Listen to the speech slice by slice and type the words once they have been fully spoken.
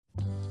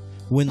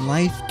When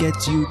life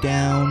gets you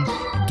down,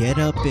 get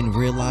up and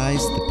realize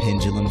the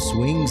pendulum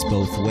swings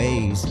both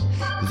ways.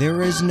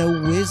 There is no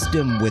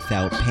wisdom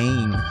without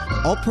pain.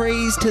 All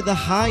praise to the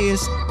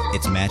highest.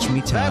 It's Match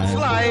Me Time. That's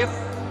life.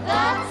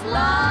 That's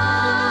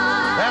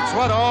life. That's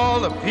what all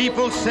the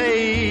people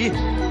say.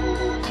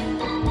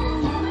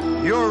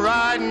 You're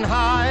riding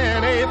high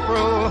in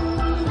April,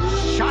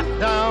 shot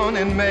down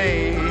in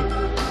May.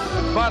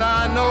 But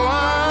I know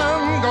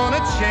I'm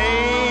gonna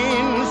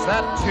change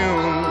that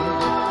tune.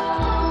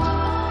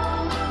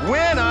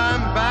 When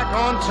I'm back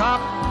on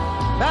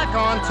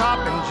top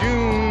in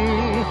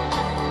June.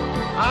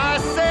 I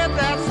said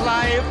that's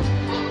life.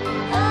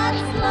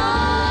 That's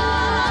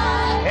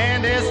life.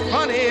 And as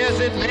funny as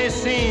it may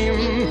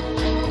seem,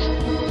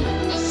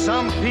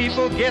 some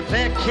people get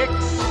their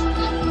kicks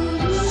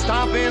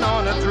stomping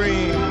on a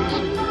dream.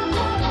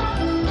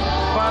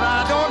 But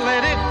I don't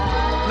let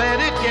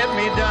it get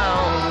me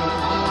down.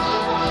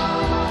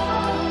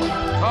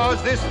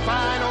 'Cause this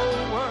fine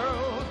old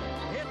world,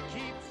 it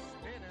keeps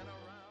spinning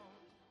around.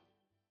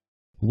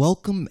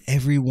 Welcome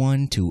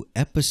everyone to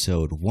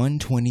episode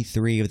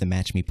 123 of the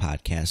Match Me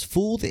podcast.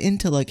 Fool the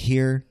Intellect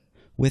here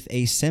with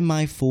a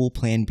semi-full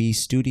Plan B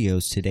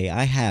Studios today.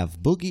 I have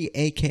Boogie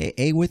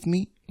aka with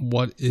me.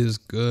 What is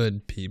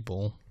good,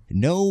 people?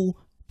 No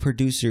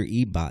producer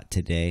Ebot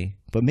today,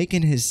 but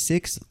making his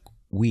 6th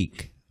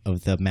week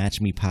of the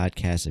Match Me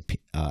podcast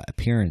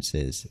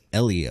appearances,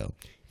 Elio.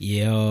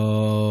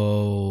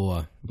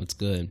 Yo, what's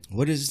good?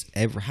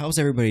 How's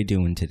everybody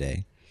doing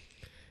today?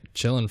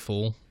 Chilling,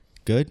 fool.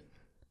 Good?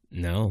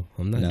 No,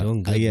 I'm not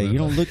doing good. Yeah, bro. you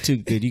don't look too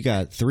good. You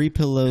got 3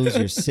 pillows.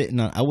 You're sitting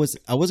on. I was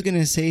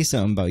gonna say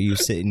something about you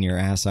sitting your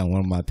ass on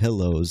one of my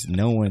pillows,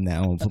 knowing that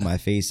I'm gonna put my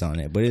face on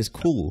it, but it's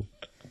cool.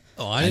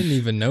 Oh, I didn't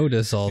even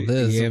notice all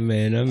this. Yeah,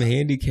 man, I'm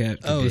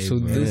handicapped today, so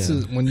bro. this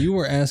is when you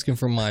were asking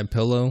for my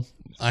pillow.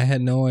 I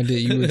had no idea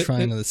you were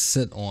trying to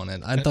sit on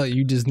it. I thought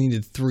you just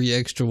needed 3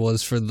 extra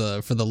was for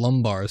the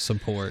lumbar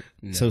support.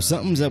 So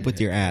something's up with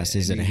your ass.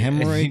 Is it a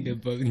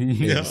hemorrhoid?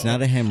 No. It's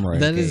not a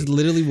hemorrhoid. That okay. is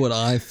literally what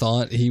I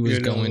thought he was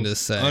going to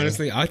say.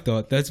 Honestly, I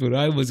thought that's what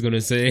I was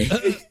gonna say.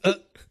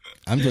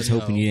 I'm just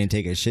hoping you didn't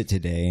take a shit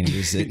today and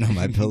you're sitting on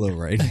my pillow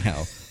right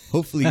now.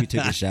 Hopefully you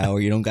took a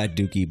shower. You don't got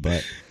dookie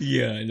butt.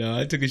 Yeah, no,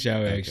 I took a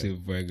shower actually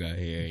before I got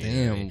here.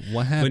 Damn,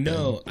 what happened? But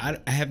no, I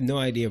have no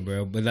idea,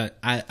 bro. But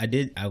I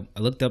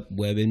looked up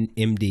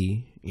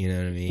WebMD. You know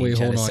what I mean? Wait,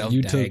 hold on.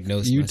 You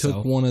myself.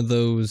 took one of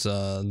those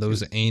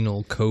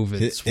anal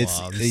COVID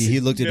swabs. He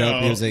looked it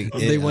up. He was like,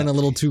 They went a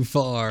little too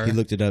far. He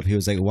looked it up. He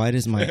was like, "Why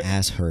does my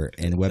ass hurt?"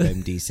 And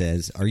WebMD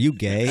says, "Are you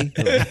gay?"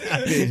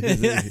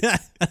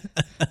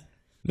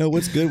 No,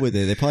 what's good with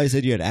it? They probably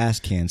said you had ass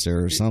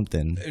cancer or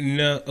something.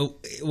 No,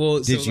 well,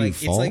 Did so you like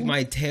fall? it's like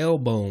my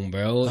tailbone,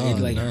 bro. Oh,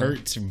 It no.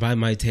 hurts by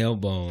my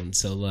tailbone.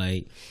 So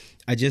like,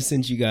 I just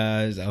sent you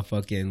guys a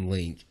fucking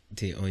link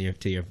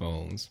to your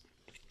phones,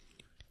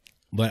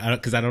 but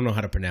because I don't know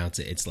how to pronounce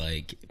it, it's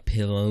like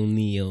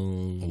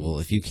pilonial. Well,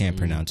 if you can't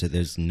pronounce it,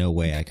 there's no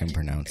way I can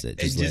pronounce it.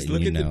 Just Just letting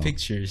look you at know. the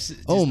pictures. Just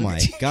Oh look my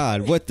at-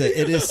 God! What the?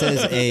 It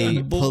says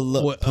a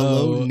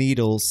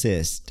pilonidal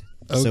cyst.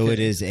 So Okay. it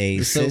is a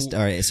cyst.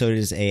 All right. So it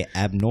is a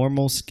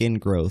abnormal skin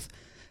growth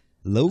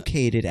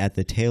located at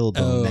the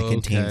tailbone that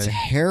contains okay.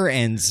 hair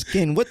and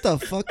skin. What the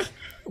fuck?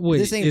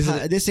 Wait,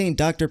 This ain't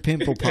Dr.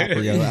 Pimple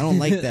Popper, yo. I don't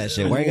like that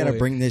shit. Why you gotta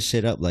bring this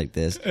shit up like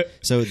this?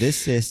 So this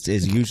cyst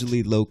is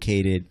usually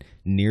located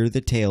near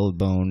the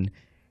tailbone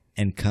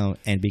and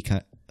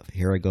become.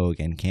 Here I go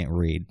again. Can't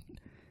read.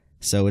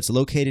 So it's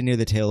located near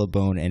the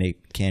tailbone and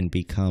it can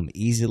become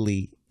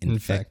easily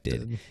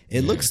infected.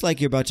 It looks like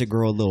you're about to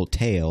grow a little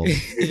tail.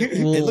 It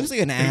looks like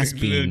an ass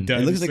bean.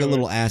 It looks like a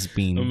little ass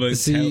bean.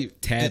 See,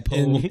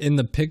 tadpole. in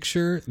the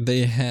picture,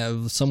 they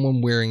have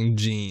someone wearing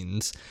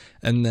jeans,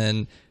 and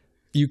then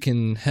you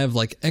can have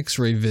like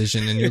X-ray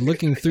vision, and you're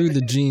looking through the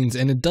jeans,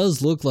 and it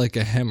does look like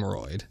a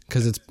hemorrhoid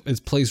because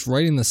it's placed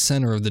right in the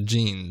center of the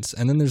jeans,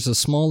 and then there's a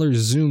smaller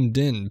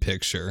zoomed-in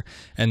picture,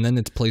 and then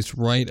it's placed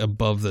right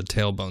above the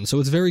tailbone. So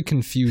it's very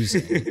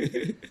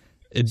confusing.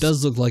 It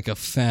does look like a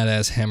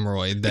fat-ass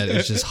hemorrhoid that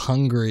is just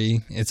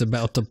hungry. It's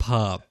about to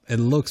pop. It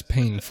looks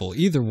painful.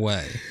 Either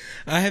way.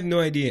 I have no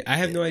idea. I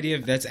have no idea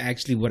if that's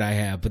actually what I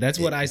have, but that's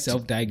what I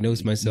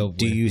self-diagnosed myself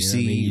Do with. you know what I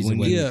see mean? Using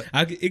when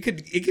web-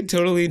 it could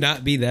totally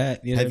not be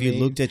that. You know Have what you I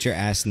mean? looked at your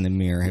ass in the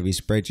mirror? Have you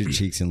spread your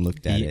cheeks and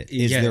looked at it?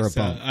 Is Yes, there a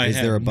bump? I Is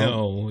there a have- bump?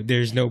 No,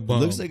 there's no It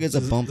bump. looks like it's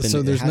a bump.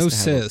 So there's no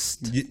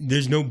cyst.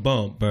 There's no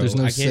bump, bro. There's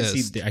no I can't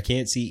cyst. see. I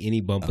can't see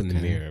any bump in the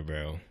mirror,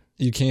 bro.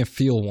 You can't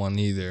feel one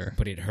either.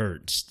 But it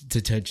hurts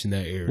to touch in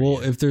that area.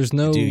 Well, if there's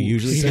no... Do you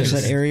usually touch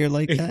cyst- that area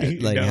like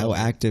that? Like No. how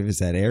active is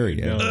that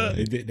area? no,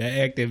 that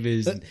active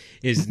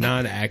is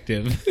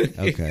non-active.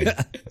 Okay.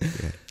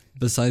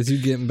 Besides you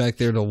getting back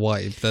there to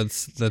wipe,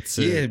 that's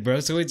Yeah, it.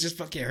 bro. So it just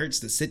fucking hurts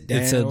to sit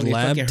down. It's a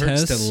lab fucking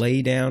hurts test? to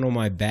lay down on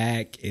my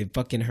back. It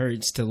fucking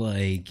hurts to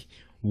like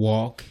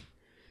walk.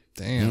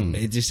 Damn.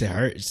 It just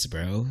hurts,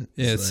 bro.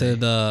 Yeah, it It's like-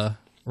 said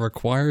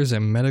requires a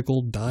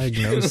medical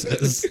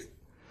diagnosis.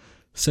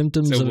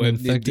 Symptoms so of an WebMD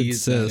infected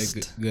is not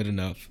cyst good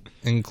enough.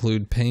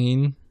 include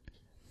pain,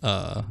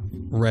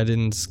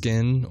 reddened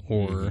skin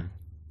or Mm-hmm.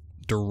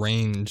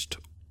 deranged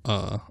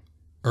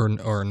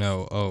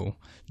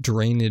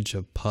drainage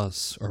of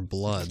pus or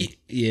blood.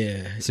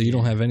 Yeah. So you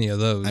don't have any of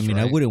those. I mean,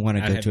 I right? wouldn't want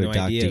to I go have to a no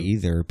doctor idea.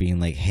 either, being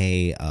like,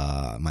 "Hey,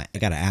 I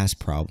got an ass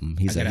problem."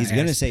 He's I got he's an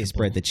gonna ass say pimple.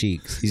 spread the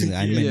cheeks.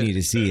 I need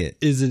to see it.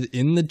 Is it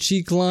in the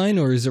cheek line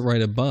or is it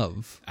right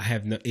above? I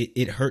have no.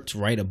 It hurts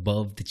right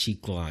above the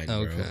cheek line. Bro.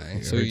 Okay,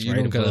 It so hurts you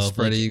don't gotta above,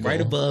 spread eagle.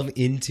 right above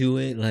into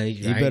it. Like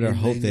You better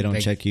hope they don't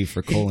check you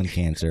for colon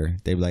cancer.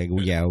 They're like,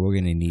 well, "Yeah, we're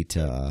gonna need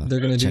to." They're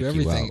going to check do you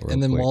everything. out real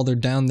And then quick. while they're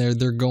down there,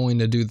 they're going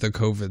to do the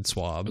COVID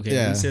swab. Okay,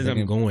 Yeah, who says they I'm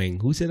can- going?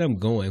 Who said I'm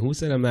going? Who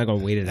said I'm not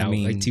gonna wait it I out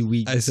mean, like 2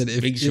 weeks? I said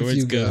if- Make if sure it's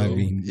you good. go. I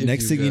mean, If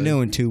next you thing you go.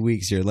 know, in 2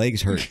 weeks, your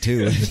legs hurt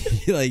too.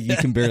 Like you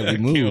can barely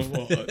move.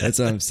 walk. That's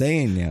what I'm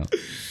saying now.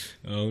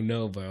 Oh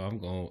no, bro!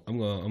 I'm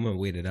gonna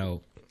wait it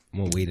out. I'm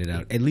gonna wait it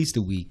out at least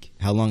a week.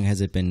 How long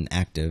has it been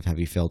active? Have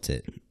you felt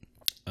it?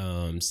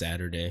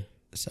 Saturday.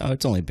 So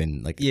it's only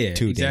been like Yeah,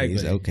 2 exactly,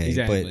 days. Okay,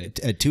 exactly.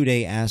 but a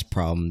 2-day ass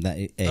problem.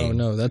 That Oh,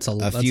 no, that's a a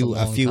that's few a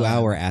long few time.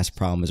 hour ass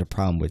problem is a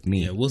problem with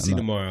me. Yeah, we'll see I'm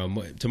not-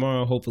 tomorrow.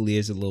 Tomorrow, hopefully,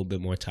 is a little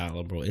bit more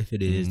tolerable. If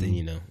it is,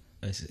 then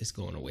it's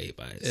going away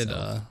by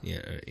itself.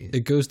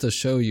 It goes to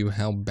show you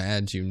how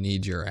bad you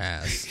need your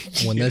ass.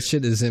 When that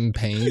shit is in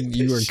pain,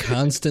 you are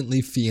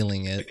constantly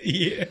feeling it.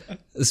 Yeah.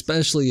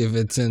 Especially if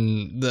it's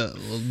in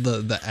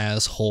the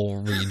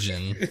asshole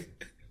region.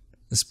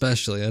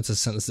 Especially, that's a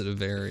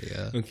sensitive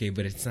area. Okay,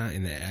 but it's not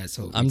in the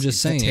asshole. I'm It's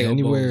just the saying, tailbone,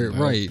 anywhere, bro.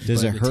 right?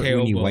 Does it the hurt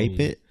when you tailbone. wipe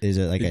it? Is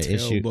it like The an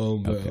issue?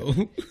 tailbone,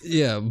 bro.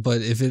 Yeah,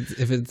 but if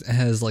it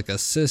has like a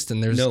cyst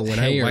and there's No, when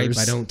hairs, I wipe,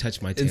 I don't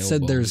touch my tailbone. It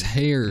said there's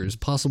hairs,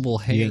 possible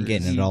hairs. You ain't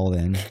getting it all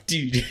then.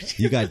 Dude.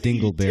 You got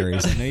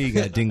dingleberries. I know you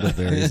got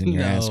dingleberries in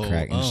your ass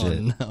crack and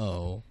shit.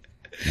 No.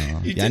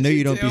 No. You Yeah, I know touch you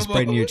your don't be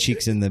spreading your tailbone?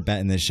 cheeks in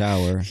the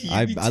shower.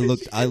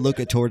 I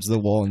look towards the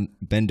wall and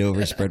bend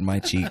over, spread my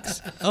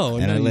cheeks, Oh,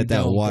 and no, I you let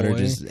that don't, water boy.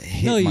 just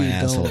hit No, my you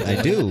asshole. don't.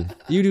 I do.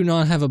 You do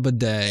not have a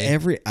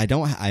bidet. I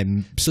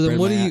don't. So then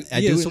what do you?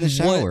 I do it in the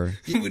shower.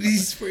 What he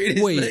sprayed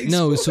his Wait, legs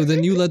no. for? So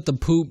then you let the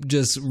poop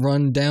just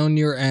run down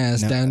your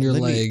ass, No, down your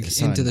let me- leg,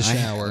 son, into the I-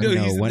 shower. No,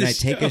 No, he's in when the I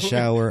take a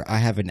shower, I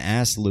have an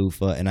ass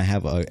loofah and I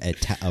have a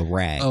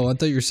rag. Oh, I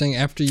thought you were saying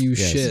after you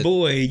Yes. shit.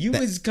 Boy, you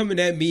was coming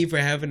at me for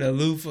having a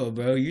loofah,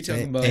 bro. You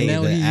talking about Hey,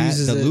 now the, he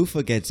uses the it-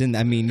 loofah gets in.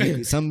 I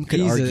mean, some could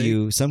He's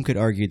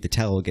argue the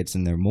towel gets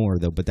in there more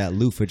though, but that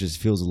loofah just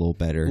feels a little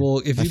better.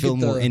 Well, if I you feel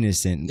get more the-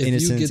 innocent. if you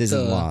Innocence get isn't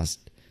the- lost.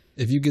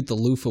 If you get the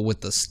loofah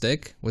with the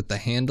stick, with the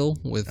handle,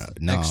 with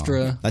No,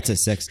 extra, That's a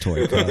sex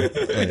toy. Bro. Like,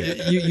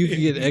 you can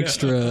get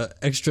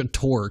extra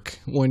torque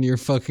when you're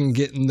fucking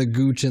getting the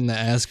gooch in the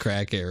ass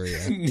crack area.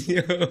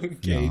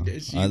 okay, no.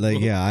 that's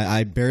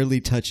I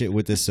barely touch it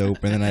with the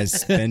soap, and then I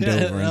bend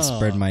over and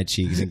spread my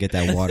cheeks and get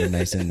that water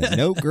nice in there.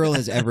 No girl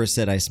has ever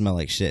said I smell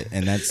like shit,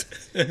 and that's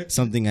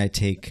something I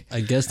take.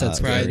 I guess that's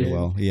pride very in.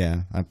 well.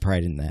 Yeah, I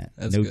pride in that.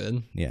 That's No-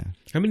 good. Yeah.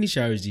 How many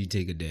showers do you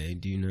take a day?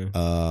 Do you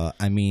know?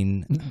 I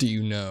mean, Do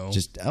you know?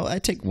 I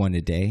take one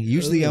a day.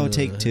 Usually I would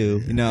take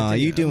two. No,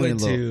 you doing a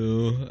little.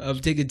 two. I'm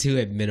taking two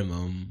at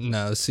minimum.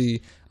 No,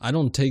 see, I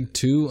don't take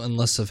two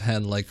unless I've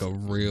had like a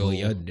real Well,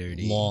 you're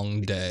dirty.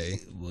 long day.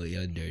 Well,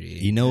 you're dirty.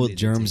 You know, I didn't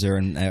germs take-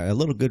 are a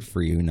little good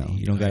for you. No,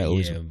 you don't gotta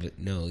always. Yeah, but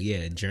no,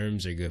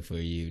 germs are good for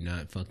you,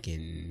 not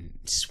fucking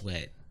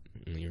sweat.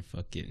 When you're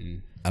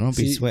fucking. I don't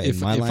be See, sweating.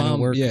 My line of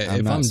work. yeah, I'm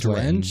if not I'm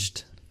sweating.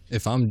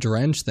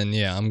 drenched, then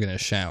yeah, I'm gonna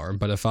shower.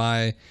 But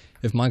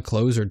if my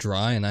clothes are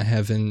dry and I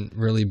haven't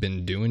really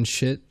been doing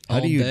shit all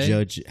How do you day,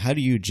 judge? How do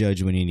you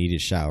judge when you need a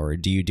shower?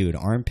 Do you do an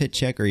armpit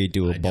check or you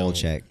do a I ball don't-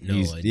 check? No,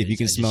 If you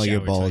can smell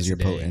your balls, you're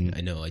potent.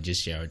 I know. I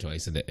just shower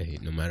twice a day,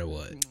 no matter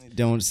what.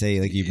 Don't say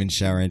like you've been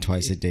showering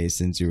twice a day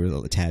since you were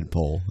a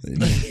tadpole.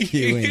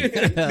 You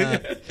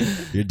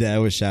ain't. Your dad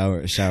was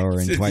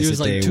showering twice was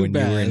a like day two when you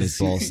were in his baths.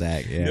 ball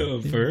sack. Yeah.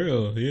 No, for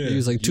real. Yeah. he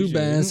was like two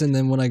baths, and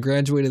then when I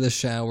graduated the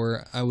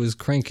shower, I was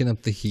cranking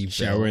up the heat.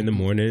 Shower in the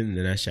morning, and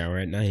then I shower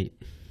at night.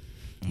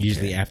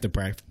 Usually after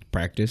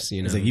practice,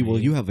 you know. It's like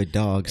you have a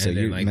dog, so And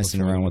then, you're like, messing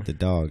before- around with the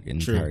dog the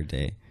True. entire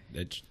day.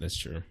 That's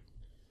true.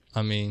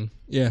 I mean,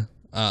 yeah.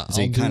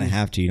 So you kind of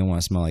have to. You don't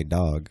want to smell like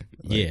dog.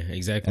 Like, Yeah,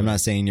 exactly. I'm not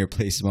saying your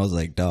place smells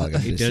like dog. I'm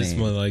It just does saying.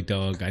 smell like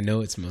dog. I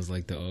know it smells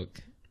like dog.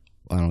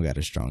 I don't got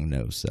a strong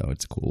nose, so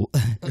it's cool.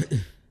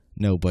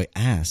 No, but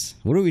ass.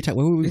 What are we talking?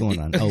 What were we going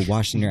on? Oh,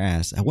 washing your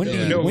ass. When do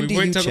you, No, when we do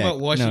weren't you talking check? about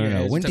washing no, your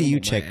ass. When We're do you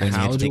talking check about when you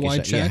How have to do take a I shower?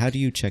 Yeah, check? how do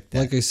you check that?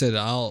 Like I said,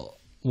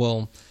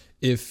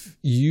 if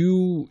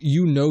you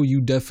know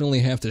you definitely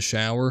have to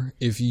shower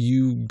if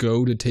you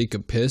go to take a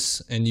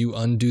piss and you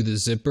undo the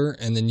zipper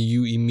and then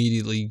you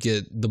immediately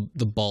get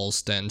the ball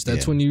stench.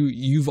 That's when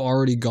you've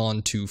already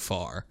gone too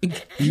far.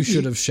 You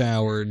should have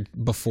showered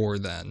before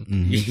then.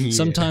 Mm-hmm.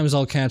 Sometimes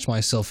I'll catch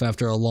myself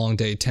after a long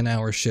day,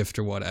 10-hour shift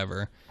or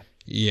whatever.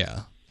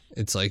 Yeah.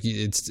 It's like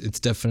it's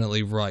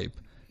definitely ripe.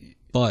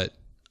 But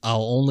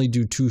I'll only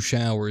do 2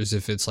 showers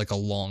if it's like a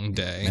long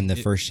day. And the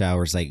first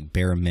shower is like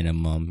bare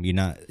minimum. You're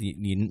not,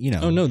 you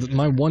know. Oh no,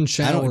 my one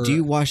shower. I don't. Do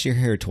you wash your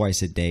hair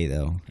twice a day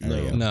though?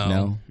 No.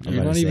 No. I'm You're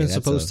about not to say even that's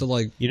supposed to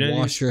like You're not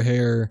wash your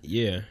hair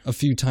Yeah. a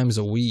few times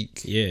a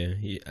week. Yeah.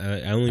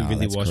 I only Oh, really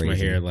that's wash my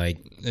crazy. hair like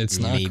It's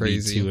not maybe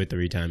crazy. 2 or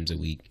 3 times a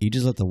week. You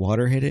just let the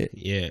water hit it.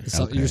 Yeah.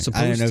 So Okay. you're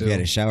supposed I didn't know to. if you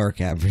had a shower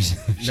cap or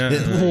something. No,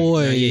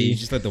 Boy. yeah, you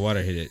just let the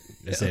water hit it.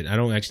 That's it. I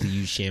don't actually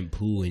use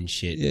shampoo and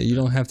shit. Yeah, you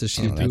don't have to Oh,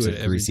 shampoo that's it a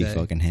every greasy day.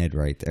 fucking head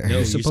right there. No,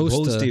 you're supposed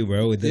supposed to- to,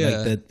 bro. yeah.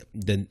 Like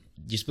the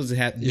you're supposed to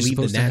have You're leave the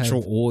supposed to have-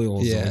 natural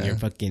oils yeah. on your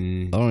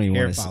fucking I don't even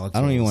hair want to. follicles.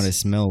 I don't even want to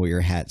smell what your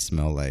hat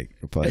smell like.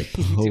 You're probably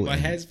Dude, my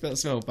potent. hat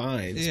smell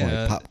fine. It's Yeah.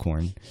 like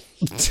popcorn.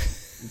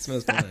 It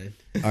smells fine.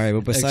 All right,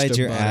 but besides Extra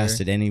your butter. ass,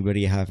 did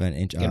anybody have an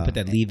inch? You gotta put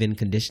that leave-in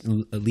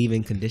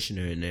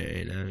conditioner in there.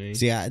 You know what I mean?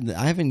 See,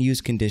 I haven't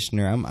used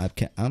conditioner.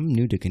 I'm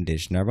new to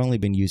conditioner. I've only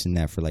been using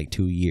that for like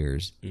 2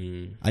 years.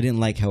 I didn't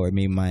like how it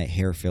made my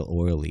hair feel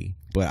oily,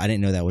 but I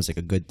didn't know that was like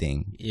a good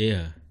thing.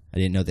 Yeah, I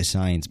didn't know the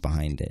science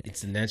behind it.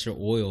 it's the natural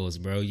oils,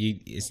 bro.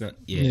 It's not.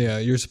 Yeah,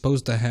 you're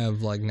supposed to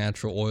have like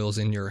natural oils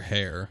in your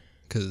hair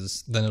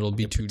because then it'll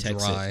be too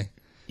protects dry.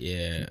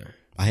 Yeah.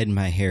 I had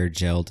my hair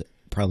gelled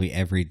probably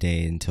every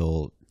day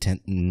until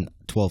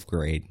 12th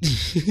grade.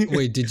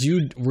 Wait,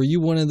 were you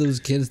one of those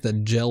kids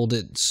that gelled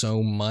it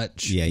so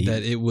much Yeah,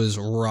 that it was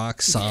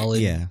rock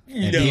solid? Yeah.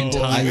 And The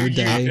entire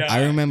day.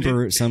 I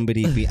remember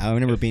I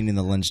remember being in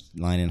the lunch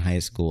line in high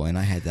school, and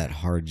I had that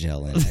hard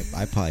gel in.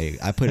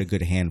 I put a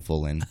good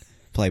handful in,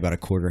 probably about a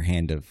quarter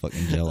hand of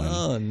fucking gel in.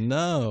 Oh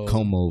no!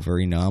 Comb over,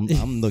 you know.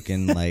 I'm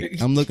looking like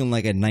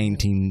a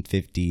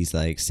 1950s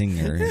like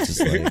singer. It's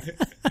just like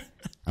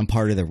I'm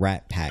part of the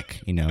Rat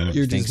Pack, you know.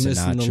 You're Frank just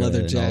missing the Sinatra leather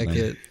and all that.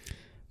 jacket.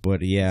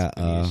 But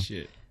yeah,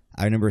 Shit.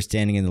 I remember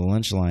standing in the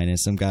lunch line and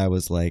some guy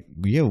was like,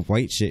 "You have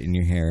white shit in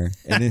your hair,"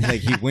 and then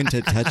like he went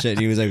to touch it and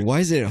he was like, "Why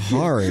is it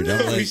hard?"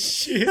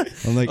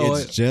 I'm like, Oh,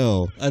 "It's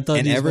gel." I thought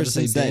and he was ever about to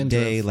say since that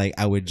dandruff. day, like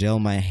I would gel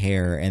my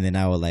hair and then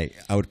I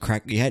would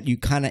crack. You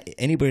kind of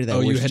anybody that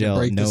Oh, you wears had to gel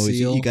break the knows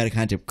seal? you got to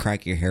kind of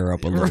crack your hair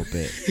up a little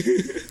bit,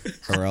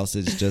 or else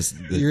it's just.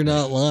 You're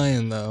not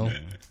lying though.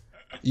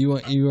 You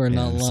are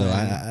not lying.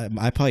 So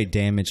I probably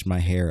damaged my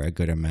hair a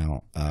good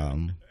amount.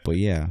 But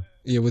yeah,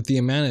 yeah, with the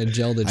amount of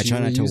gel that I you try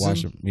were not to using,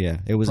 wash them. Yeah,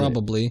 it was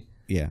probably.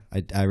 Yeah,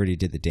 I already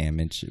did the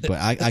damage, but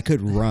I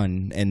could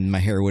run and my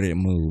hair wouldn't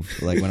move.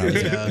 Like when I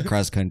was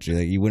cross country,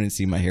 like you wouldn't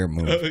see my hair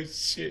move. Oh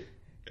shit.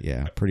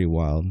 Yeah, pretty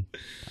wild.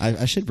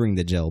 I should bring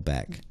the gel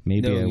back.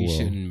 Maybe No, I you will.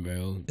 shouldn't,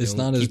 bro. It's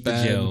Don't not as keep the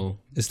bad. gel.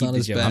 It's Keep not the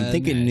as gel. bad. I'm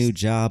thinking new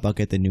job. I'll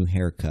get the new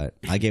haircut.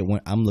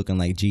 I'm looking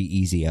like G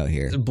Easy out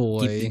here.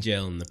 Boy. Keep the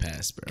gel in the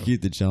past, bro.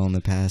 Keep the gel in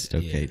the past.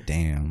 Okay, Yeah.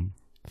 damn.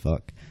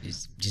 Fuck.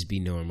 Just be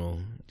normal.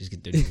 Just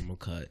get the normal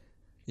cut.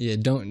 Yeah,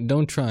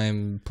 don't try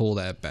and pull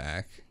that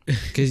back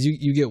because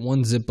you get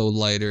one Zippo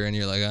lighter and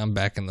you're like, I'm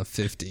back in the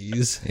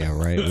 50s. Yeah,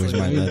 right. Where's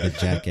my leather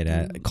jacket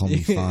at? Call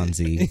me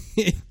Fonzie.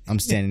 I'm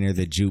standing near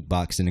the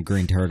jukebox in a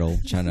green turtle,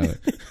 trying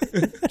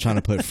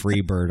to put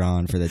Freebird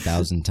on for the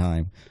 1,000th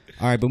time.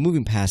 All right, but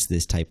moving past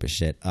this type of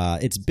shit,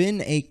 it's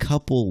been a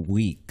couple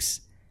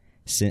weeks,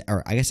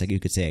 or I guess you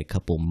could say a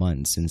couple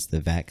months since the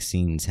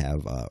vaccines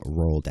have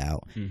rolled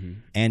out,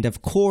 and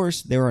of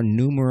course there are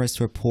numerous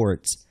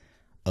reports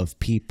of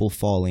people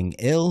falling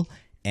ill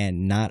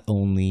and not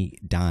only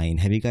dying.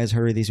 Have you guys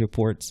heard of these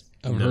reports?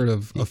 I've heard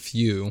of a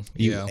few.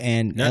 Yeah,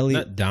 And Not, Ellie,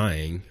 not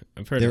dying.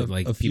 I've heard There- of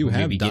like a few people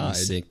have maybe died. getting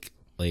sick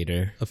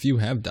later. a few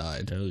have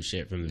died. Oh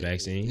shit! From the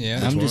vaccine. Yeah.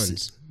 Which I'm just-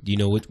 ones? Do you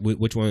know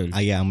which ones?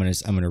 yeah, I'm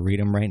gonna read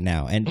them right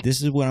now, and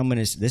this is all I'm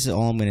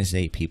gonna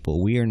say,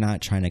 people. We are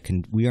not trying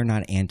to. We are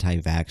not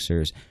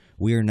anti-vaxxers.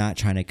 We are not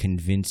trying to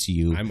convince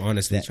you. I'm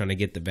honestly trying to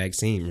get the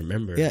vaccine.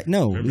 Remember? Yeah,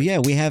 no, Remember? yeah,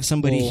 we have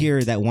somebody Well-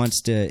 here that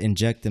wants to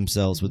inject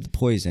themselves with the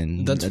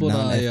poison. That's The what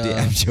non-FDA I,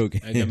 I'm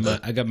joking.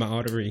 I got my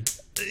artery.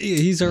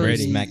 He's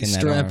already Smacking that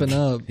strapping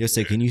arm. up. You'll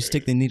say, "Can you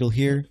stick the needle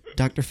here,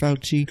 Dr.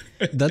 Fauci?"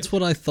 That's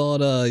what I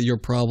thought your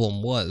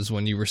problem was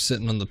when you were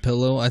sitting on the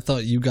pillow. I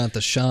thought you got the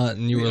shot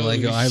and you were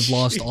like, I've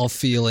lost all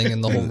feeling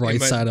in the whole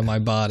right side of my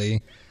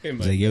body. He's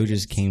like, "Yo,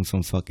 just came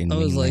from fucking." I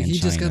was like, mainland he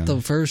just got China."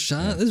 the first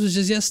shot? This was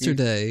just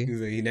yesterday.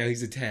 He's like, now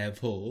he's a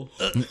tadpole.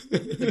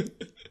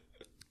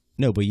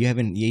 No, but you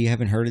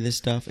haven't heard of this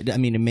stuff. I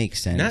mean, it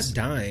makes sense. Not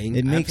dying. It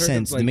I've makes heard of,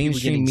 sense. like, The people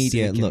mainstream getting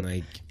media, sick and, look,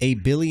 like-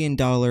 $1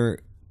 billion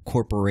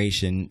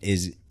corporation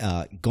is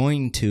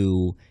going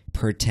to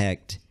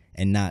protect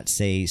and not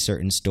say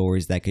certain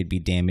stories that could be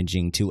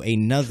damaging to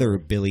another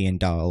 $1 billion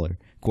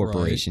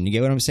corporation. You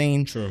get what I'm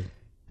saying? True.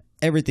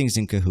 Everything's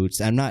in cahoots.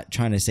 I'm not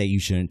trying to say you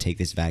shouldn't take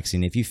this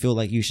vaccine. If you feel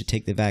like you should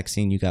take the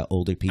vaccine, you got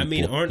older people. I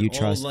mean, aren't you all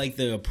trust. like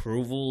the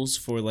approvals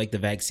for like the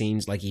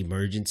vaccines like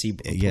emergency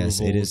approvals?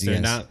 Yes, it is. They're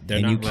Yes, not. They're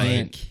and not you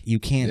can't. like. You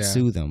can't Yeah.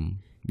 sue them.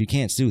 You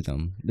can't sue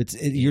them.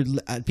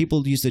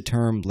 People use the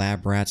term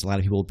lab rats. A lot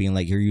of people being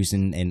like, "You're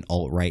using an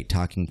alt-right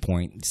talking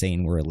point,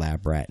 saying we're a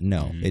lab rat."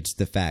 No, it's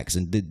the facts,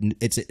 and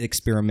it's an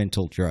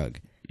experimental drug.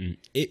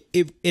 It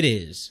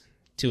is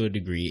to a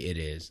degree. It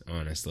is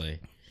honestly.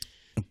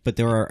 But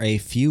there are a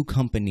few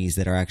companies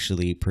that are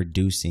actually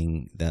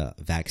producing the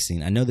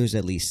vaccine. I know there's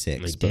at least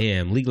 6. Like, but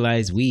damn,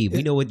 legalize weed.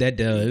 We know what that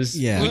does.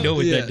 Yeah. we know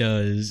what Yeah. that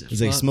does.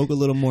 it's like smoke a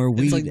little more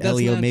weed, like, that's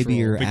Elio. Maybe natural.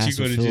 your But ass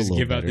you're will gonna feel a just little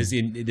give out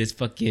better. this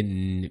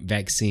fucking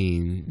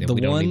vaccine that The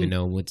we don't one- even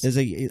know what's. There's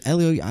a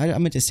Elio. I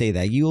meant to say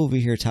that you over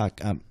here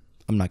talk.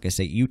 I'm not gonna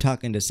say you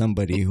talking to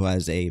somebody who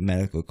has a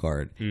medical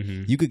card.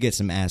 You could get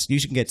some ass. You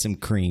should get some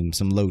cream,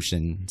 some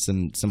lotion,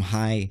 some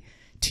high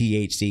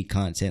THC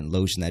content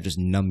lotion that just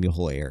numb your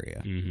whole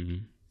area.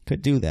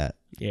 Could do that.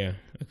 Yeah,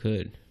 I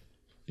could.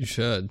 You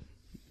should.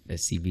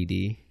 That's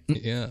CBD.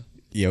 Yeah.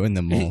 Yo, in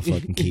the mall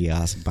fucking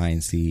kiosk buying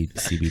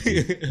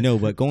CBD. No,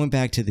 but going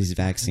back to this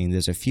vaccine,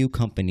 there's a few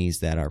companies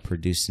that are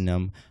producing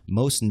them.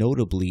 Most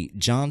notably,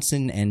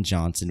 Johnson &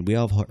 Johnson. We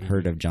all have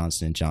heard of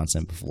Johnson &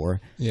 Johnson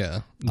before.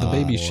 Yeah. The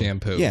baby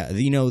shampoo. Yeah,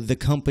 the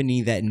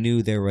company that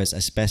knew there was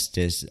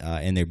asbestos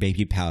in their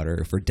baby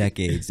powder for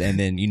decades, and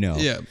then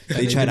Yeah,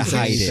 they and try they to didn't say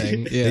hide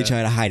anything. it. Yeah. They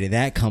try to hide it.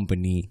 That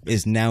company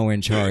is now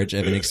in charge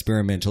of an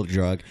experimental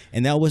drug,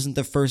 and that wasn't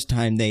the first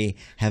time they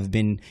have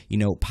been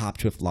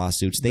popped with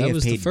lawsuits. They That have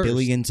was the paid first.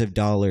 billions of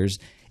dollars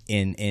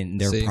in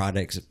their See,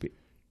 products.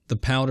 The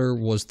powder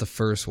was the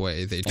first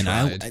way they And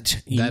tried.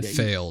 That you-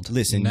 failed.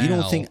 Listen, you Now-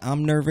 don't think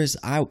I'm nervous?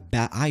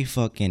 I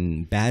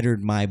fucking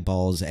battered my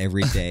balls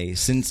every day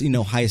since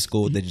high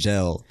school with the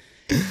gel.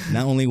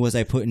 Not only was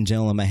I putting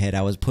gel on my head,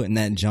 I was putting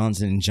that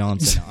Johnson &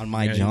 Johnson on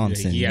my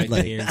Johnson. Yeah,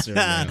 Like, cancer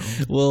now.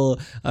 Well,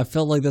 I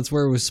felt like that's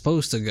where it was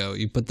supposed to go.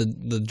 You put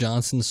the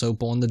Johnson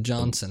soap on the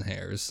Johnson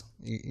hairs.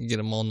 You get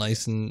them all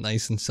nice and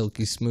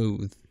silky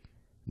smooth.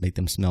 make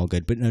them smell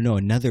good. But no,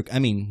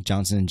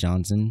 Johnson &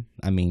 Johnson.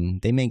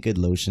 They make good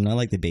lotion. I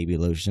like the baby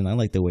lotion. I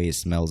like the way it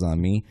smells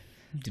on me.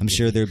 I'm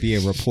sure there'll be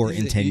a report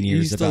in 10 You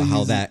years still about how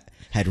use it? that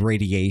had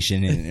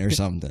radiation in it or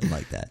something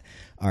like that.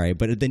 All right,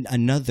 but then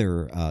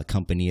another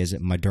company is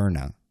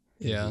Moderna.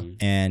 Yeah.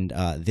 And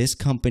this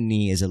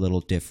company is a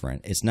little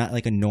different. It's not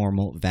like a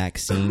normal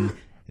vaccine.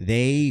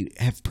 They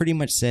have pretty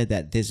much said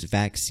that this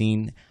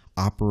vaccine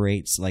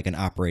operates like an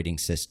operating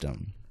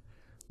system.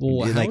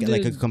 Well, like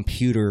a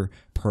computer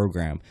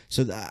program.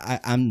 So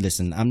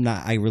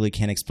I really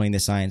can't explain the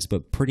science,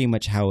 but pretty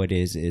much how it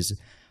is it's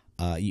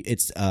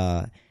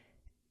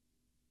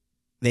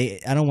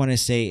I don't want to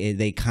say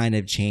they kind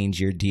of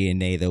change your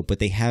DNA though, but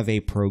they have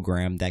a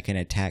program that can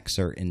attack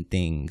certain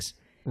things,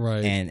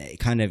 right. and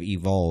kind of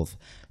evolve.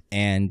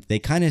 And they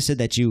kind of said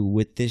that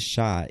with this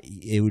shot,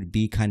 it would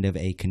be kind of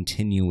a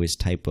continuous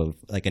type of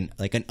like an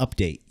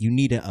update. You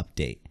need an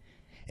update.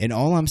 And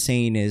all I'm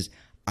saying is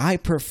I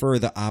prefer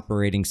the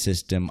operating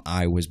system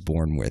I was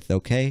born with,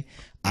 okay?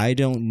 I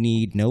don't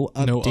need no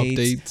updates. No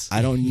updates.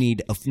 I don't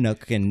need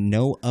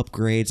no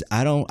upgrades.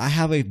 I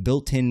have a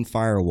built-in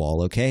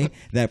firewall, okay,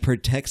 that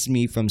protects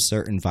me from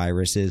certain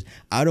viruses.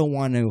 I don't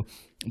want to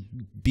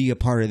be a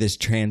part of this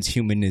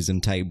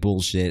transhumanism type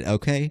bullshit,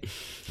 okay?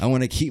 I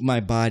want to keep my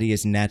body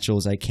as natural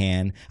as I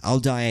can. I'll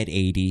die at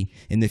 80.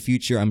 In the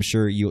future, I'm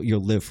sure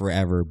you'll live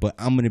forever, but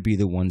I'm going to be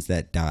the ones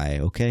that die,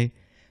 okay?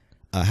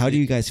 How do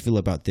you guys feel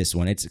about this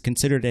one? It's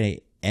considered a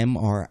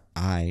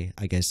MRI,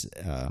 I guess.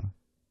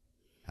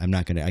 I'm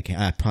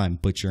probably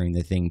butchering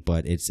the thing,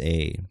 but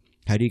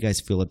how do you guys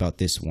feel about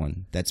this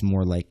one? That's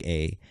more like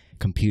a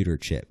computer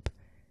chip.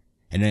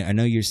 And I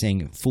know you're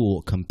saying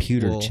full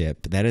computer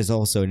chip. That is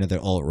also another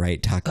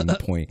alt-right talking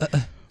point.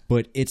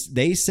 But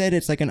they said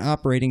it's like an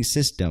operating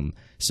system.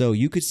 So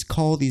you could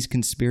call these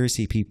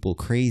conspiracy people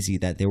crazy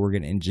that they were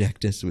going to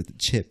inject us with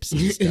chips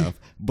and stuff.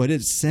 But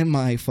it's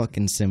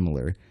semi-fucking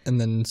similar. And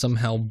then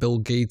somehow Bill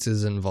Gates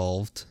is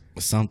involved.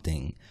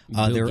 Something.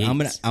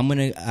 Gates. I want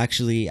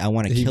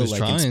to He kill was that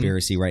trying.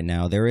 conspiracy right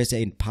now. There is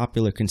a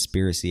popular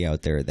conspiracy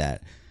out there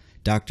that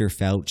Dr.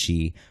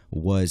 Fauci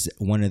was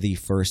one of the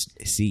first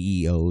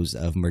CEOs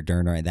of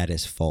Moderna, and that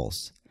is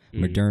false.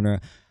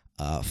 Moderna,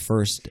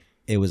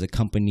 it was a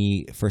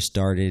company first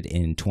started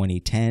in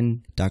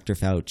 2010. Dr.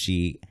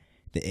 Fauci,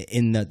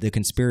 the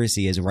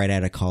conspiracy is right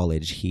out of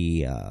college.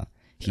 He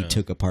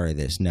took a part of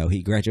this. No,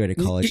 he graduated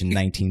college in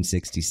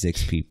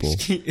 1966, people.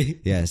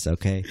 Yes,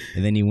 okay.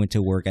 And then he went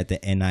to work at the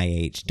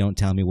NIH. Don't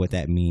tell me what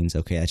that means.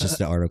 Okay, that's just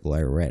the article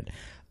I read.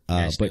 But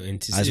I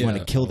just want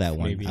to kill that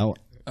one. maybe.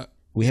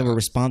 We have a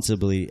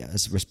responsibility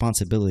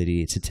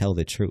to tell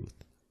the truth.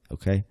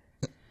 Okay.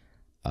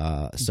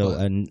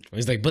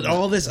 He's like, but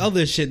all this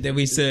other shit that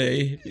we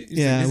say.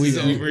 Yeah,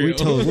 we're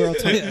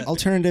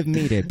alternative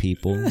media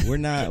people. We're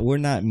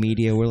not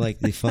media. We're like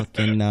the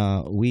fucking.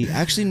 We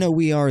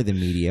are the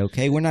media.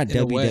 Okay, we're not In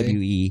a way.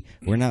 WWE.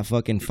 We're not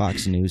fucking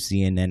Fox News,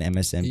 CNN,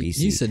 MSNBC.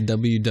 He said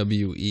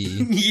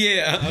WWE.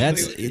 Yeah.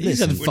 He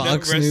said We're not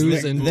Fox wrestling.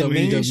 News and the WWE.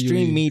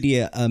 mainstream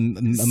media. A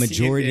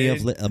majority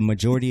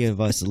of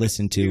us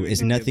listen to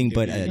is nothing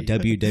but a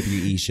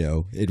WWE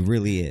show. It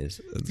really is.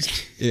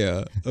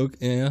 Yeah.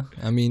 Okay. Yeah.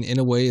 I mean, in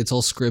a way, it's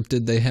all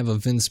scripted. They have a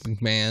Vince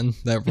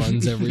McMahon that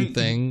runs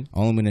everything.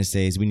 All I'm gonna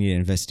say is we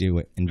need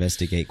to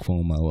investigate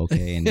Cuomo,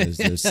 okay, and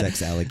those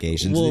sex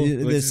allegations. Well,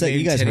 what's his You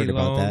name, guys Teddy heard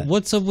about Long? that?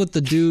 What's up with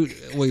the dude?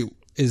 Wait,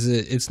 Is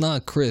it? It's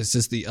not Chris.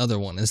 It's the other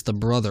one. It's the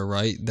brother,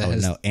 right? That Oh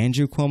has, no,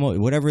 Andrew Cuomo,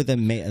 whatever the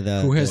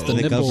who has the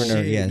nipple?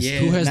 governor. Yes, Yeah.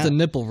 Who has Not- the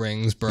nipple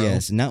rings, bro?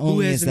 Yes, not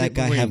only has does the that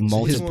guy nipple have rings?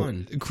 multiple. Which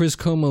one? Chris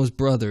Cuomo's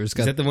brother's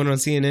got. Is that the one on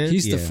CNN?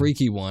 He's the Yeah.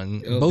 freaky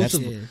one. Oh, Both That's,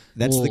 of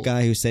that's the well,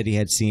 guy who said he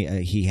had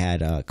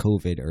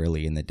COVID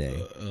early in the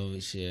day. Oh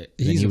shit.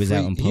 When he a was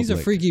out in He's a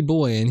public. freaky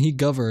boy, and he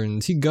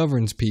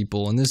governs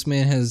people. And this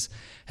man has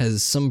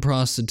some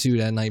prostitute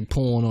at night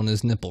pulling on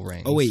his nipple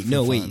ring. Oh wait, for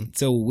no, fun. wait.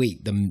 So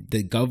wait,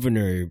 the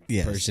governor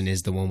Yes. person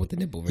is the one with the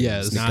nipple rings.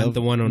 Yes. not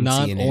the one on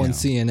not CNN. on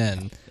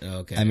CNN.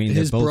 Okay. I mean,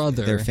 His they're both,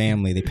 brother- their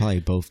family, they probably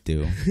both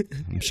do.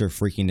 I'm sure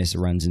freakiness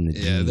runs in the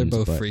genes. Yeah, they're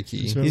both but freaky.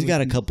 He's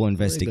got a couple I like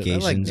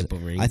investigations. nipple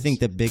rings. I think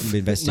the big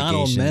investigation. Not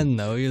all men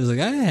though. He was like,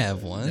 I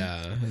have one. Nah,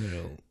 I don't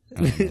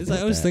know. He's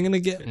like, I was thinking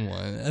of getting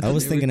one. I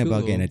was thinking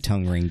about getting a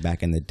tongue ring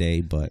back in the day,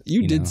 but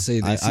You did know,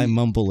 say this. I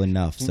mumble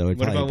enough, so it'd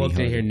What if I probably walked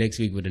be in here harder. next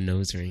week with a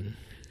nose ring?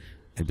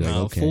 I'd be like,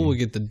 No, okay. Fool would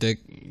get the dick.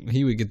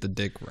 He would get the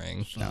dick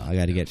ring. No, I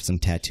got to get some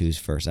tattoos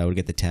first. I would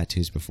get the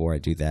tattoos before I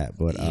do that.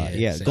 But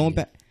Yeah, same.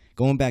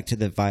 going back to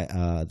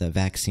the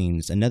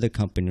vaccines. Another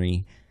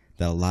company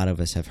that a lot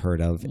of us have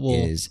heard of Well-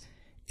 is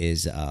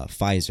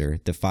Pfizer,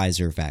 the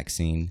Pfizer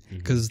vaccine.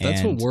 Because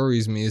that's what And-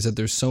 worries me is that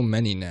there's so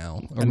many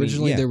now. I mean,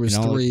 Originally yeah, there was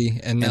and all- 3,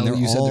 and now they're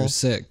you said all- there's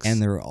 6.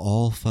 and they're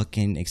all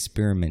fucking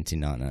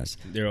experimenting on us.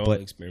 They're all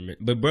But- experiment.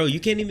 But bro, you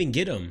can't even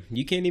get them.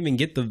 You can't even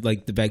get the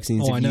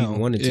vaccines Oh, if I you know. even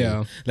wanted to.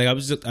 Yeah. Like I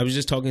was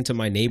just talking to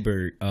my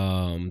neighbor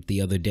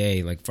the other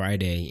day, like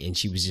Friday, and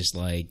she was just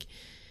like,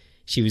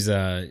 she was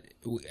I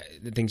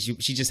think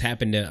she just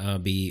happened to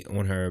be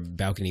on her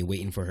balcony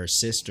waiting for her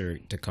sister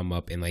to come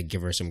up and like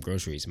give her some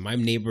groceries. My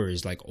neighbor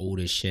is like old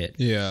as shit.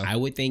 Yeah. I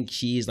would think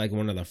she's like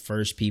one of the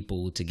first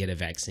people to get a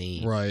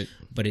vaccine. Right.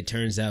 But it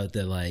turns out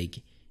that like,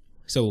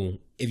 so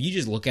if you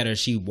just look at her,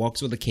 she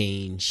walks with a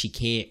cane. She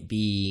can't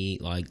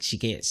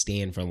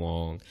stand for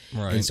long.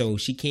 Right. And so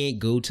she can't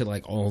go to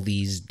like all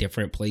these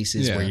different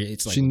places Yeah. where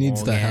it's like She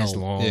needs the long-ass, help.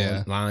 long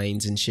Yeah.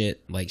 lines and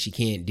shit. Like she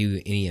can't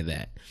do any of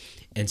that.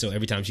 And so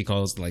every time she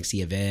calls like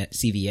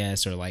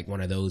CVS or like one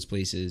of those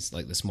places,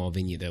 like the small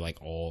venue, they're like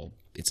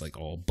it's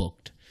all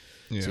booked.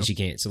 Yeah. So she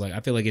can't. So like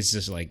I feel like it's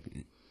just like.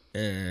 I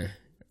don't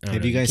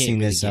Have know. you guys can't seen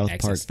really the get South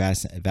Park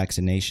access.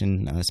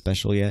 vaccination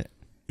special yet?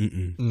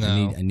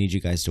 No. I need you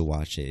guys to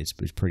watch it. It's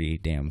pretty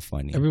damn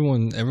funny.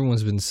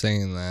 Everyone's been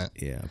saying that.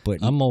 Yeah, but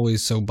I'm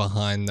always so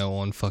behind though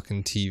on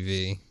fucking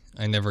TV.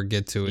 I never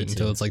get to it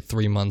until it's like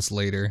 3 months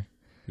later.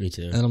 Me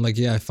too. And I'm like,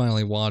 yeah, I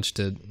finally watched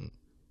it.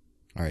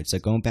 all right. So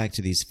going back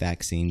to these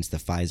vaccines, the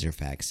Pfizer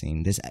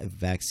vaccine. This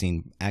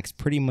vaccine acts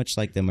pretty much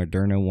like the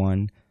Moderna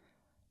one.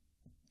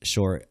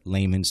 Short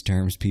layman's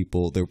terms,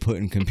 people, they're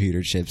putting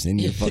computer chips in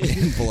your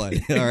fucking blood.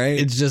 All right.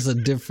 It's just a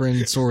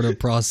different sort of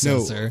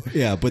processor.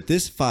 Yeah, but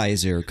this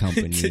Pfizer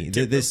company,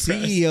 the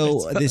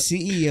CEO of this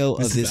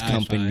is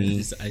company,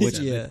 This is which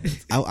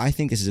i7. I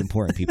think this is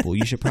important, people.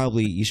 You should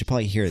probably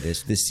hear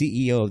this. The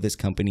CEO of this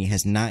company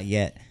has not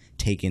yet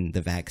taken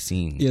the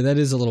vaccine. Yeah, that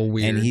is a little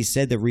weird. And he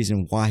said the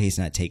reason why he's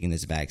not taking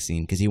this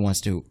vaccine because he wants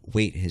to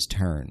wait his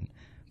turn.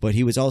 But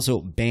he was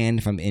also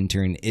banned from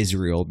entering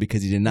Israel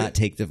because he did not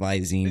take the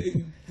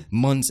vaccine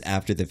months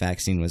after the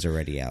vaccine was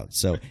already out.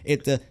 So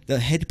if the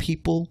head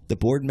people, the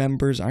board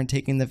members aren't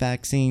taking the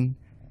vaccine,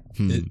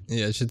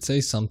 it should say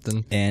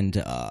something. and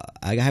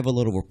I have a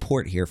little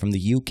report here from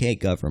the UK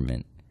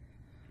government,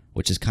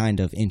 which is kind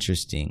of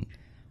interesting.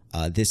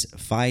 This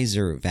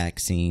Pfizer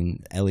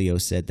vaccine, Elio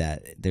said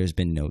that there's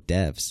been no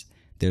deaths.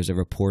 There's a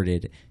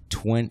reported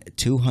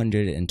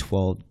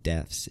 212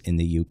 deaths in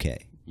the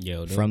UK.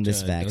 Yo, from this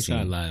Don't try vaccine.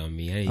 to lie on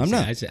me. I'm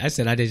not. I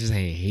said I just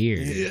ain't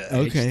here.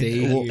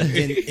 Okay. Well,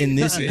 in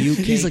this UK,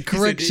 He's like,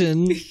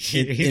 correction.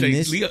 He's in like,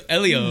 this-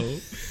 Elio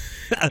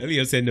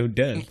said no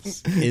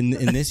deaths. in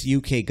this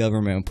UK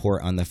government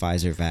report on the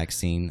Pfizer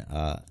vaccine,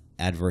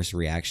 adverse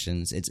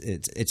reactions.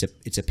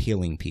 It's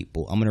appealing,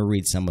 people. I'm gonna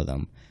read some of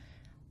them.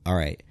 All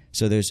right.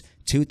 So there's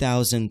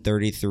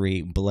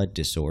 2,033 blood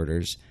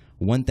disorders,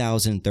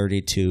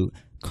 1,032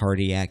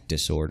 cardiac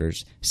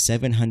disorders,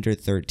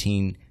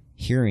 713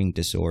 hearing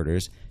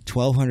disorders,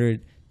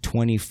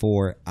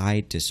 1,224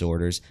 eye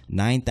disorders,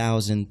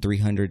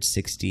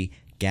 9,360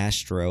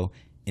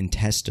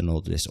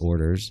 gastrointestinal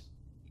disorders.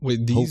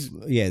 Wait, these.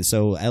 Yeah,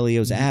 so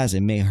Elio's ass,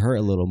 it may hurt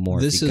a little more.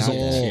 This if he is got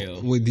that.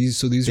 all. Wait, these.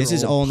 So these This are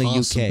is all in the UK.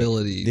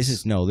 possibilities. This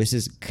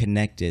is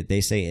connected.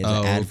 They say it's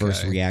Oh, an adverse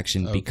okay.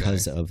 reaction Okay.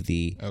 because of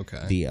the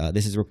Okay.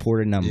 this is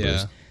reported numbers.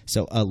 Yeah.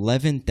 So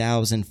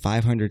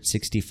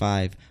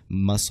 11,565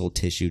 muscle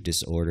tissue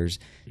disorders,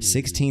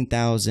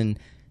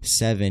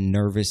 16,007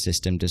 nervous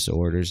system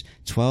disorders,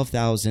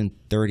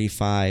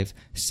 12,035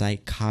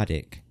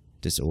 psychotic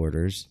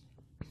disorders.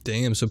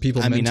 Damn. So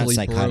people I mean, not mentally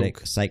psychotic,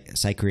 broke.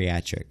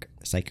 psychiatric,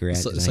 is that how you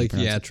pronounce it?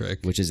 Psychiatric.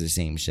 Which is the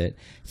same shit.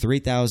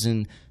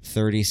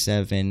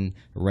 3,037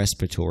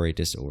 respiratory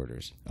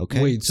disorders. Okay,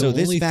 Wait, so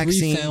this only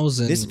vaccine,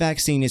 3,000 this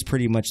vaccine is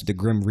pretty much the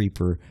Grim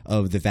Reaper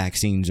of the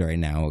vaccines right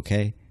now.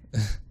 Okay,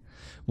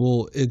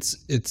 Well,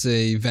 it's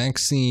a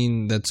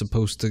vaccine that's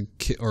supposed to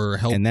or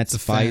help, and that's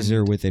defend.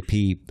 Pfizer with a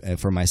P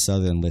for my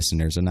southern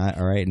listeners. Or not,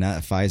 all right,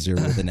 not Pfizer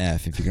with an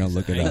F. If you're gonna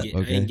look it up, I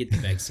okay. didn't get the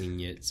vaccine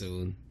yet,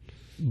 so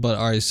But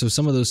all right, so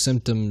some of those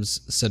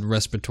symptoms said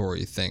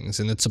respiratory things,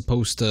 and it's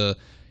supposed to.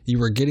 You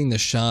were getting the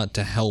shot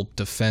to help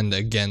defend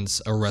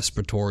against a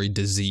respiratory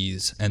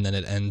disease, and then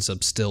it ends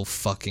up still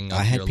fucking up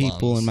I had your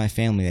people lungs. in my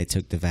family that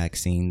took the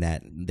vaccine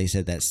that they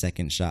said that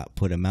second shot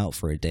put him out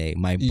for a day.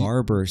 My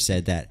barber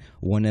said that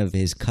one of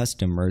his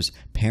customers'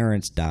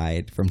 parents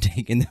died from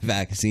taking the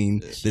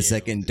vaccine, the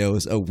second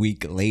dose, a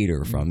week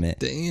later from it.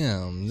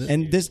 Damn.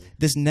 And this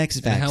next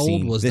And how old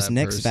vaccine, was this that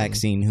next person?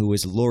 vaccine, who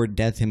was Lord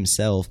Death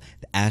himself,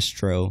 the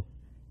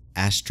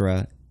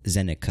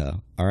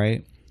AstraZeneca. All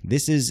right,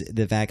 this is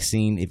the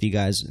vaccine. If you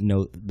guys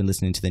know, been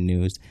listening to the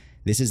news,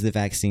 this is the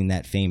vaccine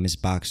that famous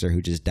boxer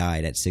who just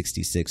died at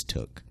 66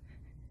 took.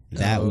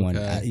 That one.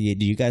 okay.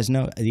 Do you guys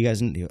know? You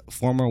guys,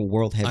 former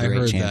world heavyweight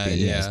heard champion,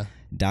 that, yeah.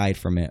 died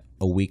from it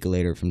a week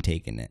later from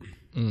taking it.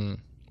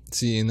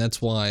 See, and that's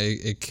why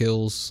it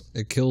kills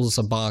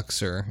a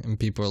boxer, and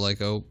people are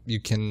like, "Oh, you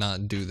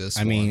cannot do this."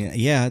 I mean,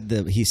 yeah,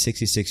 he's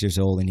 66 years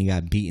old and he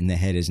got beat in the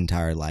head his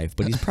entire life,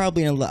 but he's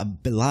probably in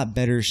a lot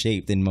better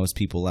shape than most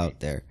people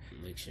out there.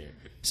 make sure.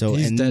 So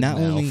he's and dead not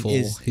now, only fool.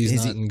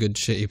 He's not in good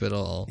shape at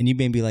all. and you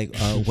may be like,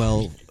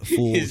 well,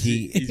 fool,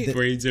 His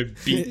brains are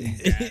beaten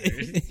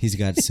battered. he's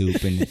got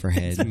soup in for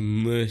head.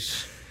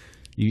 Mush.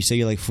 You say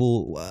you're like,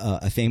 fool,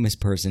 a famous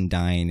person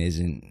dying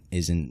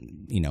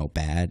isn't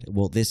bad.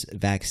 Well, this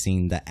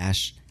vaccine,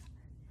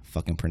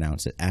 fucking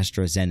pronounce it,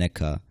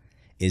 AstraZeneca,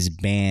 is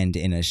banned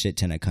in a shit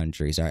ton of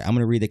countries. All right, I'm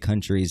gonna read the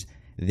countries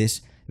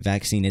this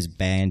vaccine is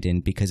banned in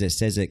because it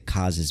says it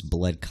causes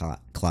blood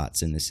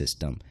clots in the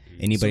system.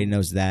 Anybody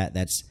knows that?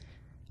 That's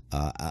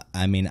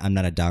I mean, I'm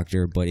not a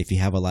doctor, but if you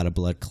have a lot of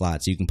blood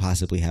clots, you can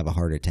possibly have a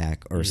heart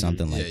attack or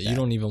something like that. You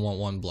don't even want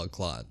one blood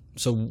clot.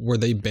 So were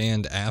they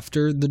banned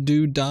after the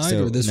dude died,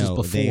 or this was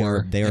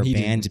before? They are and he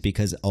banned didn't-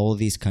 because all of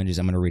these countries,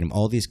 I'm going to read them,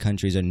 all these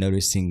countries are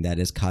noticing that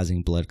it's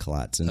causing blood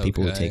clots, and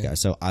people will take Okay. it.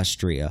 So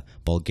Austria,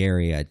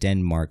 Bulgaria,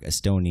 Denmark,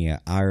 Estonia,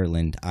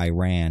 Ireland,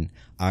 Iran,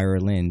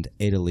 Ireland,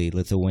 Italy,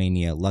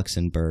 Lithuania,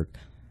 Luxembourg,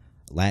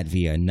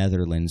 Latvia,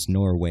 Netherlands,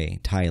 Norway,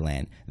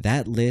 Thailand.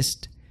 That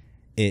list,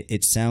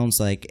 it sounds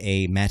like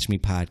a Match Me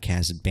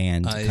podcast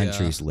banned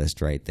countries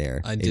list right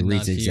there. I It did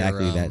reads not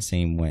exactly hear, that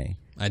same way.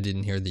 I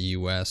didn't hear the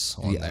U.S.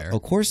 on there.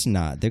 Of course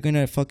not. They're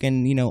gonna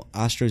fucking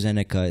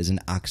AstraZeneca is in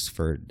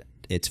Oxford.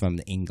 It's from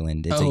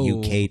England. It's a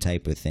UK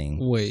type of thing.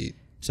 Wait,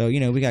 So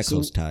we got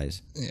close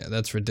ties. yeah,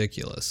 that's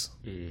ridiculous.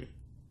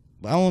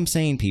 All I'm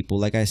saying, people,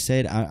 like I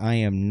said, I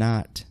am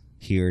not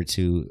here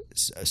to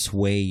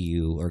sway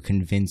you or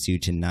convince you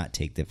to not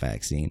take the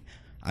vaccine.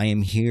 I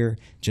am here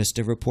just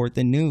to report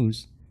the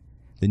news.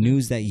 The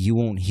news that you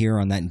won't hear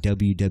on that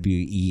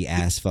WWE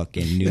ass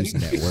fucking news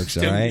networks,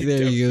 all right?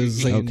 There you go.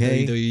 Saying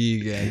Okay.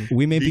 WWE again.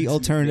 We may be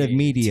alternative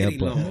media, Teddy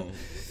but Long.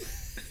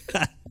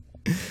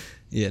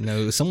 Yeah,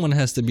 no, someone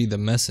has to be the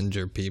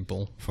messenger,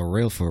 people. for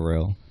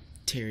real.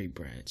 Terry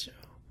Bradshaw.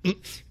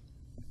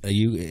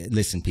 You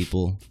listen,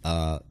 people.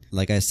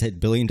 Like I said,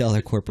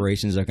 billion-dollar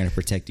corporations are going to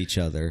protect each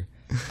other.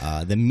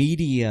 The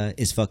media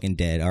is fucking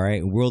dead. All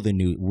right, we're the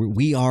news.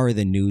 We are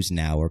the news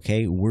now.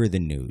 Okay, we're the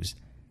news.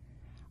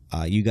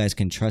 You guys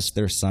can trust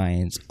their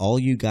science all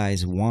you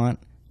guys want,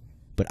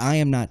 but I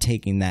am not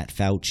taking that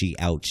Fauci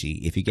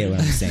ouchie. If you get what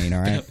I'm saying,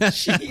 all right.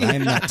 I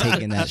am not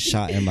taking that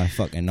shot in my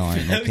fucking arm.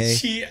 Okay.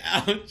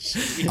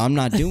 Ouchie. I'm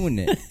not doing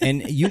it.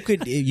 And you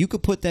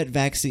could put that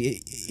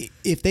vaccine.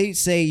 If they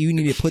say you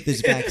need to put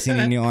this vaccine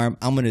in your arm,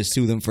 I'm going to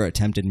sue them for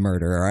attempted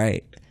murder. All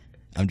right.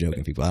 I'm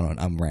joking, people.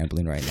 I'm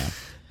rambling right now.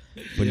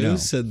 But You no,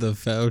 said the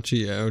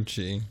Fauci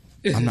ouchie.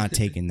 I'm not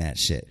taking that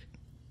shit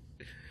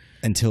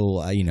until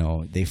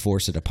they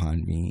force it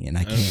upon me, and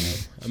I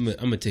can't. I'm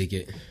gonna take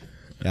it.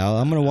 Now,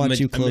 I'm going to watch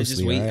you I'm gonna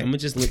just closely. wait. all right? I'm gonna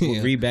just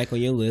Yeah. read back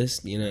on your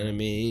list. You know what I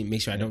mean?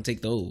 Make sure I don't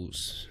take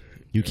those.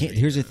 You can't.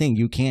 Here's the thing: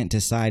 you can't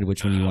decide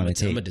which one you want to I'm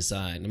take. gonna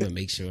decide. I'm gonna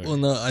make sure. Well,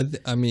 no,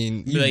 I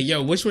mean, Be like,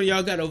 yo, which one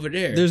y'all got over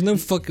there? there's no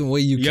fucking way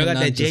you Y'all got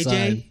cannot that JJ?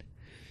 decide.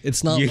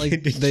 It's not You- like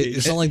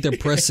it's not like they're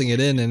pressing it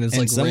in and it's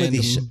And like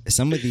random.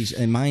 some of these,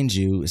 and mind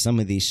you, some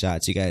of these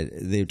shots,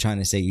 they're trying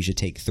to say you should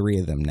take 3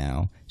 of them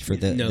now for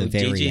the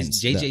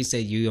variants. JJ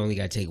said you only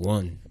got to take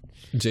one.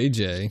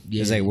 JJ.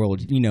 Yeah. It's like, well,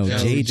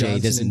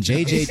 JJ doesn't.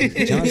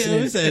 JJ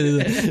Johnson.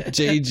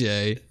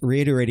 JJ.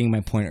 Reiterating my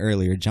point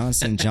earlier,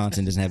 Johnson &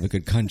 Johnson doesn't have a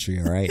good country.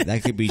 All right,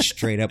 that could be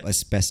straight up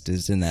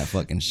asbestos in that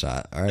fucking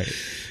shot. All right,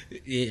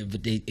 Yeah,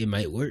 but it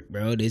might work,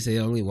 bro. They say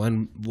only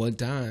one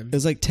time.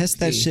 it's like test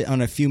that shit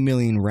on a few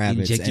million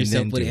rabbits Inject and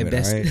then yourself do with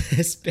it. All right.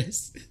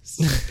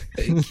 asbestos.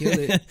 Kill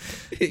it.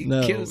 It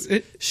No, kills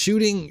it.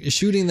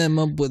 shooting them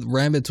up with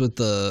rabbits with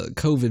the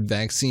COVID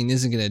vaccine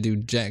isn't gonna do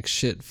jack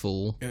shit,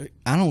 fool.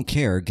 I don't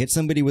care. Get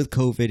somebody with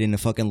COVID in a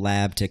fucking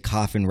lab to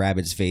cough in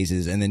rabbits'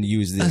 faces and then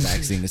use the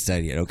vaccine to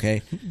study it,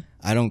 okay?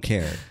 I don't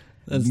care.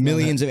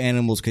 Millions of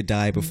animals could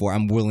die before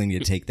I'm willing to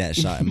take that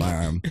shot in my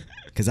arm.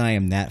 Because I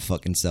am that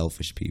fucking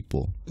selfish,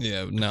 people.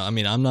 Yeah, no, I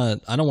mean, I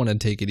don't want to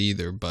take it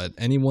either, but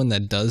anyone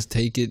that does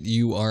take it,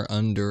 you are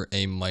under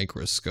a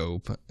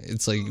microscope.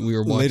 It's like we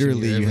were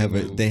watching.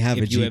 Literally, they have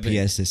a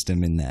GPS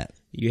system in that.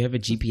 You have a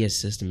GPS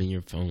system in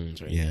your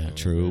phones right now. Yeah,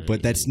 true.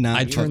 But that's not...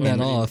 I turn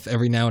that off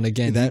every now and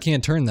again. You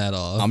can't turn that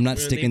off. I'm not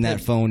sticking that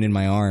phone in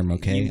my arm,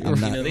 okay? I'm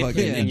not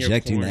fucking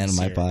injecting that in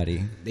my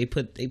body. They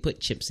put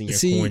chips in your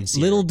See, corn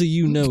syrup. little do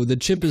you know, the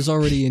chip is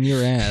already in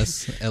your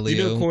ass, Elio.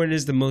 You know corn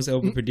is the most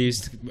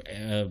overproduced,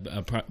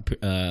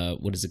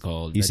 what is it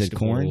called? You said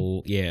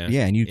corn? Yeah.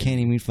 Yeah, and you can't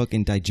even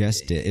fucking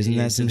digest it. Isn't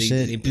that some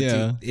shit?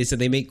 So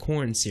they make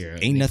corn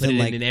syrup. Ain't nothing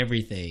like in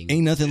everything.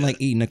 Ain't nothing like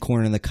eating a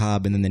corn on the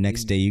cob and then the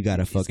next day you got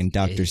a fucking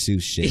Dr.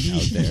 Seuss shit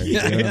out there. You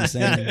know what I'm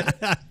saying?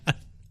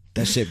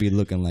 That shit be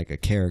looking like a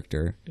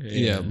character.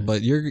 Yeah,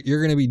 but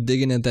you're gonna be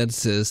digging at that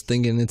cyst,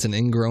 thinking it's an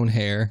ingrown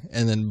hair,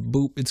 and then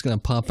boop, it's gonna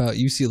pop out.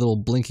 You see a little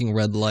blinking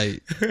red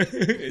light.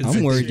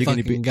 I'm worried you're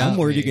gonna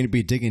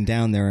be digging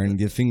down there and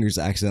your fingers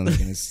accidentally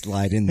gonna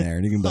slide in there,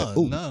 and you're gonna be like,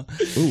 "Oh no!"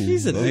 Ooh, He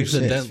said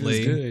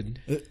accidentally. Good.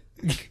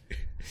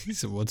 He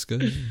said, "What's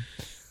good?"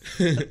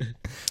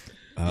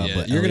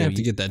 But you're gonna have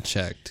to get that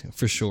checked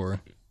for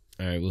sure.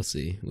 All right, we'll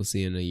see. We'll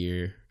see in a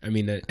year. I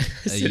mean, a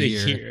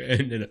year.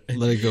 And then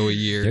Let it go a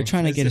year. They're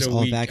trying to get us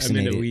all week.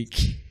 vaccinated. I'm in a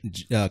week.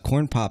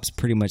 Corn Pops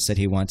pretty much said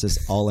he wants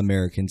us all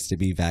Americans to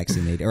be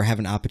vaccinated or have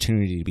an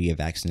opportunity to be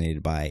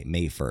vaccinated by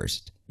May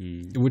 1st.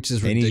 Which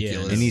is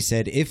ridiculous. And he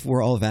said if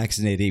we're all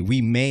vaccinated,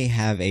 we may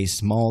have a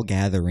small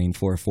gathering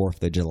for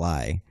 4th of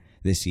July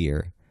this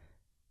year.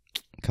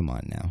 Come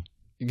on now.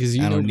 Because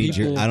I don't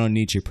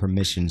need your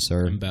permission,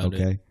 sir.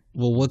 Okay.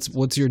 Well,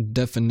 what's your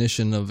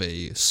definition of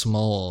a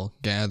small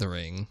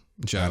gathering,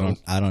 Joe?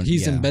 I don't.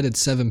 He's in bed at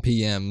 7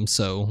 p.m.,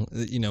 so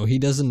he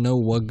doesn't know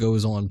what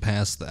goes on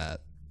past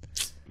that.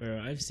 Bro,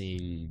 I've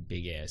seen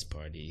big ass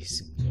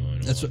parties going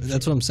on.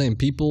 That's what I'm saying.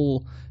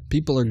 People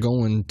are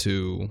going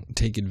to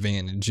take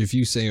advantage. If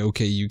you say,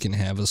 okay, you can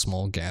have a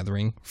small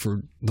gathering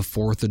for the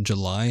 4th of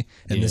July,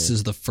 and this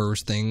is the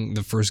first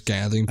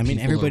gathering. I mean,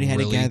 everybody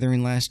had a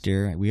gathering last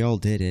year. We all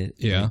did it.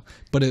 Yeah,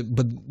 but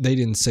they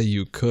didn't say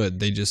you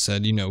could. They just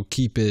said,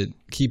 keep it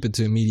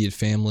to immediate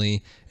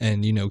family,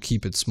 and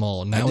keep it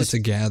small. Now it's a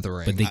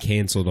gathering. But they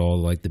canceled all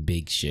like the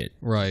big shit.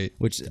 Right.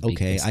 Which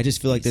okay, I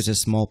just feel like there's a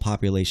small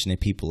population of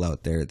people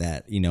out there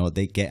that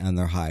they get on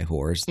their high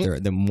horse,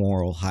 the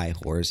moral high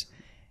horse.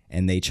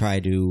 And they try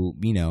to,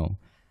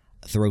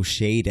 throw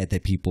shade at the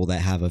people that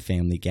have a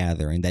family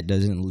gathering that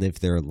doesn't live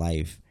their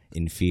life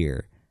in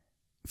fear.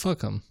 Fuck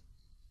them.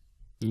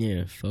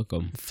 Yeah, fuck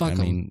them. Fuck them.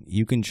 I mean,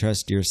 you can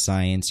trust your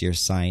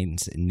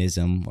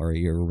scientism, or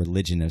your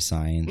religion of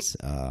science,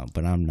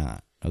 but I'm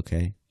not,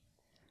 okay?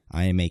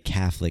 I am a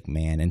Catholic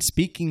man. And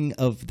speaking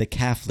of the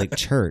Catholic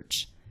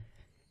Church...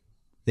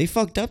 They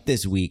fucked up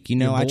this week.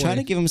 I tried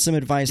to give them some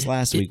advice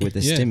last week with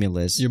the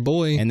stimulus. Your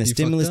boy. And the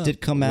stimulus did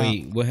come out.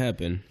 Wait, what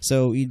happened?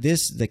 So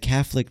the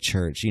Catholic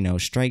Church,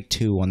 strike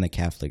 2 on the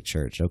Catholic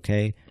Church,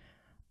 okay?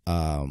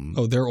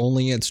 They're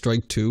only at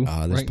strike 2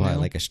 there's right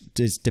probably now?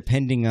 it's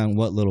depending on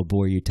what little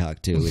boy you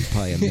talk to, it's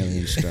probably a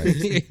million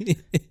strikes.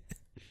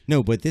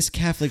 No, but this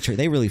Catholic Church,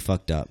 they really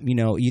fucked up.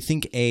 You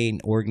think an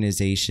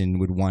organization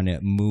would want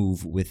to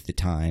move with the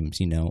times,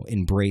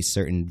 embrace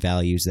certain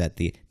values that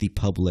the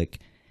public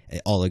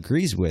all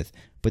agrees with,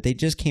 but they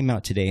just came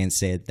out today and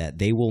said that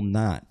they will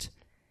not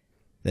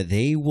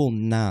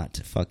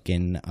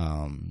fucking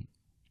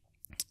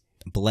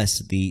bless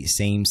the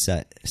same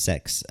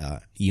sex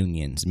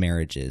unions,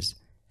 marriages.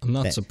 I'm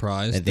not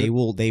surprised. That they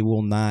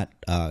will not.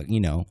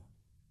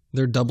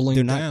 They're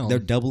doubling down. They're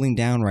doubling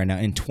down right now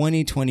in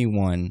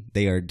 2021.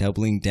 They are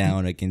doubling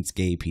down against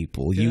gay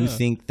people. Yeah. You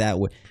think that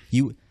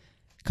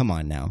Come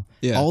on now.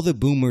 Yeah. All the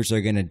boomers are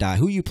going to die.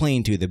 Who are you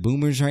playing to? The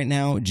boomers right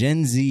now?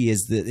 Gen Z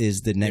is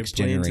the next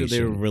generation. They're playing to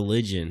their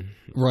religion.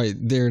 Right.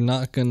 They're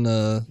not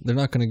gonna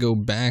go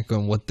back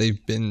on what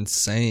they've been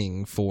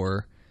saying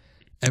for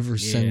ever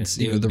since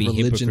the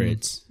religion.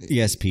 Hypocrites.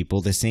 Yes,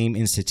 people. The same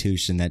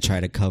institution that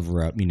try to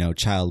cover up,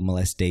 child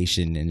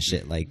molestation and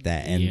shit like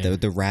that, and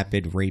the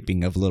rapid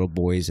raping of little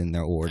boys in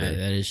their order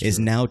that is is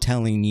true. now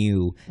telling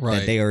you Right.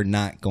 that they are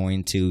not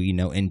going to,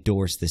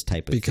 endorse this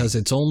type of Because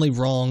it's only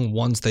wrong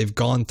once they've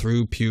gone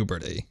through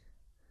puberty.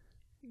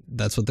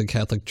 That's what the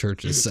Catholic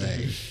Church is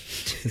saying.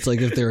 It's like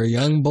if they're a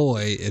young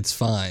boy, it's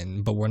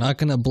fine, but we're not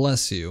going to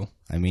bless you.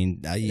 I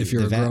mean, if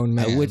you're a grown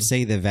man. I would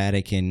say the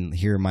Vatican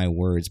hear my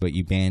words, but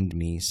you banned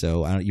me,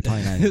 so you're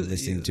probably not even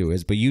listening to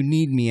us. But you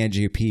need me as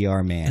your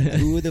PR man.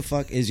 Who the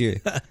fuck is your...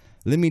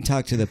 Let me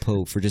talk to the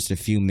Pope for just a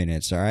few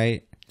minutes, all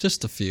right?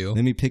 Just a few.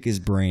 Let me pick his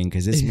brain,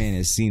 because this man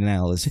is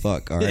senile as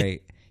fuck, all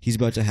right? He's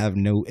about to have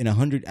in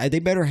 100... They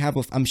better have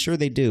I'm sure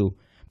they do,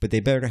 but they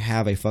better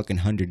have a fucking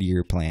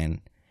 100-year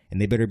plan. And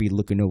they better be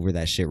looking over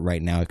that shit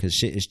right now, because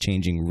shit is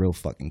changing real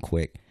fucking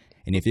quick.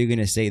 And if you're going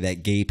to say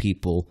that gay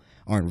people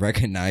aren't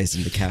recognized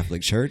in the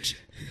Catholic Church,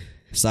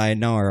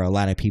 sayonara, a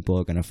lot of people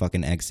are going to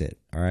fucking exit,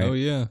 all right? Oh,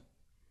 yeah.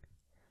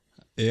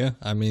 Yeah,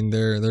 I mean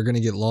they're going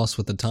to get lost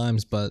with the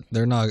times, but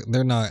they're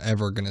not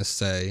ever going to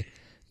say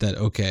that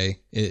okay,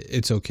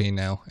 it's okay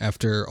now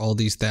after all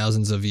these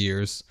thousands of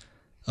years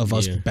of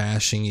us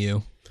bashing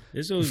you.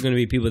 There's always going to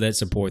be people that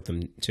support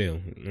them too.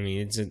 I mean,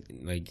 it's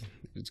going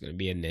to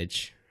be a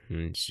niche.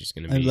 It's just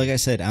going to be like I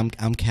said,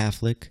 I'm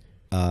Catholic.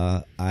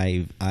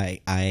 I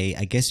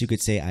guess you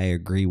could say I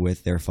agree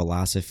with their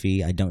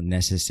philosophy. I don't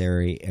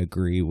necessarily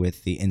agree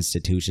with the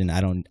institution.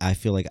 I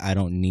feel like I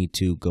don't need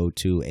to go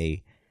to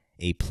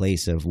a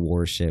place of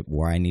worship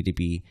where I need to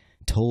be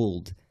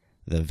told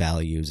the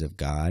values of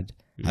God.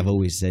 I've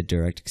always said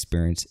direct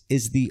experience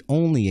is the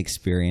only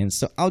experience,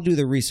 so I'll do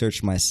the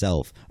research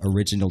myself.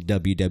 Original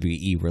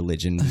WWE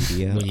religion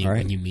media.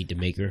 When you meet the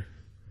maker.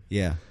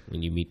 Yeah.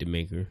 When you meet the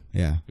maker.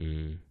 Yeah.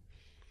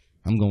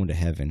 I'm going to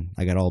heaven.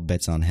 I got all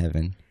bets on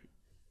heaven.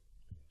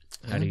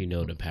 How do you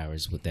know the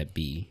powers would that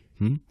be?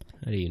 How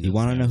do you know? You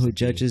want to know who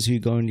judges who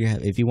go into your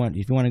heaven? If you want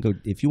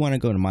to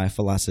go to my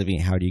philosophy,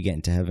 how do you get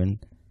into heaven?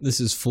 This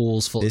is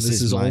fool's philosophy.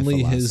 This is my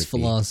only his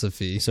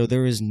philosophy. So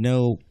there is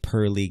no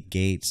pearly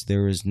gates.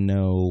 There is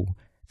no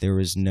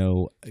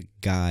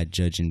God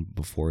judging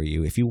before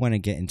you. If you want to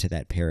get into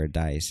that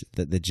paradise,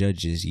 the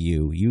judge is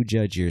you. You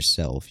judge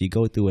yourself. You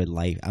go through a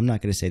life. I'm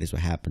not going to say this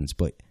what happens,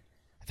 but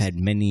I've had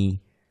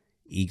many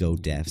ego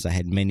deaths. I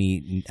had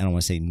many, I don't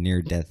want to say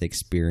near-death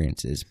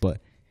experiences, but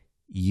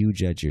you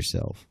judge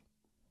yourself.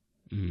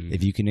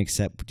 If you can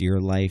accept your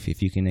life,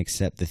 if you can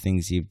accept the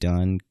things you've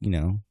done,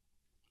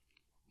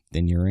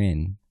 then you're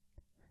in.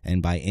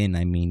 And by in,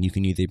 I mean you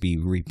can either be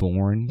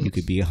reborn, you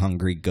could be a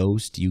hungry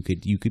ghost, you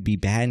could be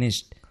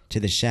banished to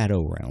the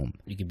shadow realm.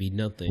 You could be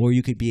nothing. Or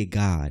you could be a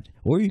god.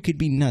 Or you could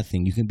be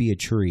nothing. You can be a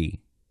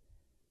tree.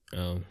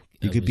 Oh.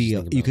 You could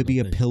be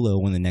a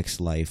pillow in the next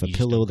life. A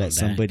pillow that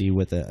somebody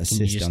with a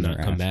cyst on their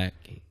ass. Can you just not come back?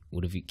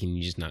 Can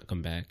you just not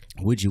come back?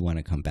 Would you want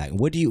to come back?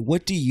 What do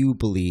you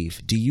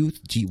believe?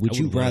 Would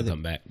you rather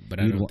come back?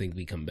 But I don't think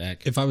we come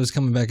back. If I was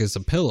coming back as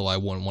a pillow, I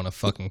wouldn't want to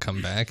fucking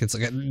come back. It's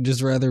like I'd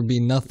just rather be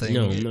nothing.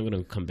 No, I'm not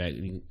gonna come back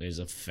as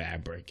a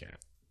fabric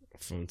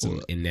from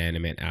some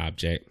inanimate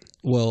object.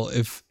 Well,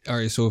 if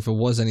it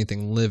was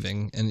anything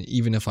living, and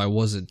even if I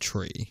was a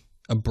tree,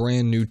 a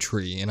brand new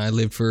tree, and I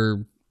lived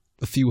for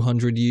a few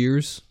hundred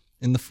years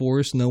in the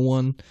forest, no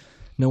one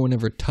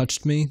ever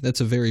touched me. That's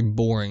a very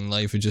boring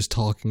life of just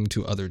talking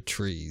to other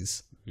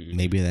trees.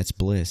 Maybe that's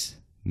bliss.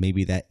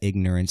 Maybe that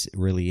ignorance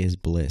really is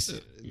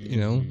bliss. You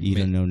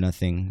don't know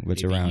nothing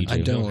what's around you.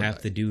 I don't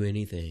have to do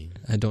anything.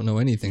 I don't know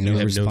anything. No I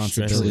have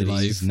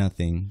responsibilities,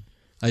 nothing.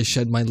 I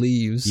shed my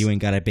leaves. You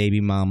ain't got a baby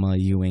mama.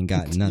 You ain't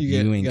got nothing.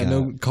 You ain't got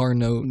no car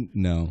note.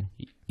 No.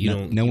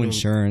 No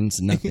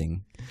insurance,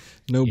 nothing.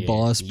 No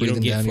boss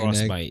breathing down your neck.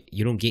 Frostbite.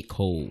 You don't get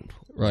cold.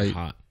 Right.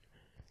 Hot.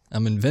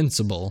 I'm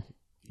invincible.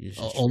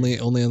 Only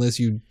unless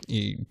you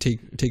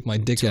take my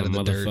dick out of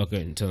the dirt.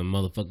 Until a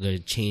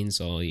motherfucker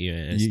chainsaw you.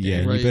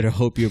 Right. You better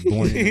hope you're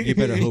born. You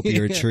better hope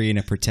you're a tree in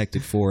a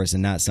protected forest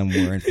and not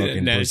somewhere in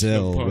fucking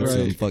Brazil with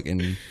some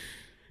fucking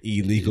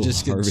illegal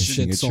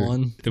harvesting a tree.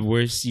 On. The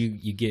worst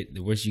you get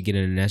in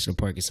a national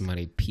park is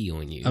somebody pee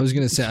on you. I was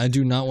gonna say I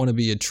do not want to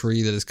be a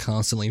tree that is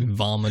constantly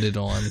vomited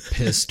on,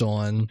 pissed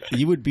on.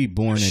 You would be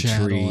born a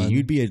tree. On.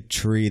 You'd be a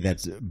tree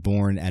that's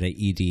born at an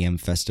EDM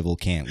festival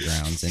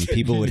campgrounds, and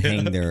people would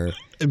hang their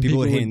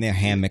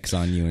hammocks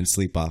on you and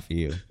sleep off of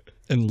you.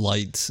 And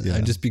lights. Yeah.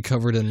 I'd just be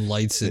covered in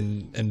lights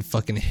and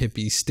fucking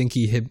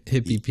stinky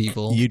hippie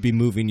people. You'd be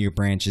moving your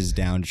branches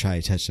down to try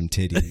to touch some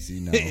titties,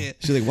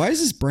 She's like, why does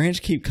this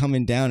branch keep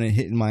coming down and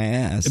hitting my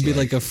ass? It'd be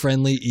like a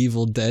friendly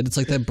Evil Dead. It's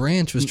like that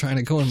branch was trying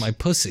to go in my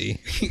pussy.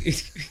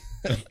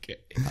 Okay.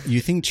 You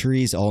think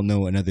trees all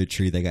know another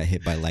tree that got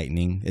hit by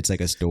lightning? It's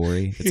like a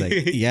story. It's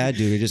like, yeah,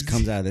 dude, it just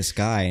comes out of the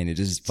sky and it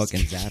just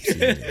fucking zaps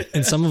you.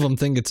 And some of them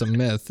think it's a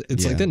myth.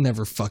 It's like that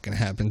never fucking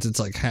happens.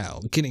 It's like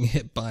how getting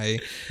hit by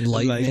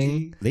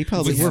lightning. They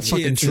probably we're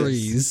fucking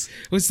trees.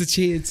 What's the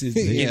chances of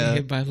getting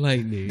hit by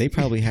lightning? They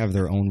probably have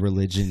their own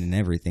religion and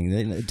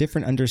everything.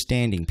 Different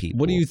understanding people.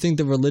 What do you think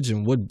the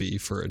religion would be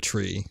for a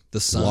tree? The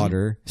sun,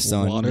 water,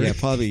 sun. Water? Yeah,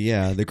 probably.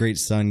 Yeah, the great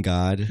sun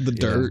god. The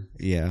dirt.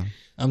 Yeah.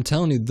 I'm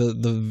telling you,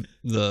 the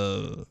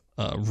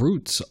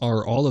roots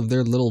are all of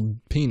their little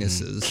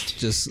penises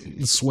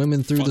just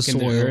swimming through the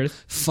soil,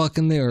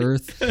 fucking the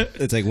earth.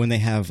 It's like when they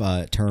have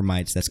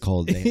termites, that's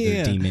called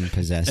they're demon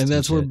possessed. And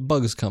that's where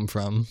bugs come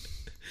from.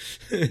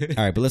 All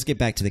right, but let's get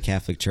back to the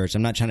Catholic Church.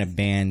 I'm not trying to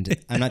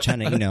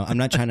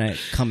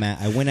come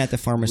at, I went at the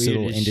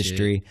pharmaceutical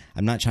industry. Shit.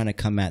 I'm not trying to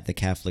come at the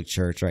Catholic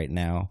Church right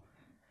now.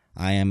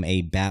 I am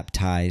a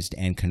baptized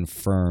and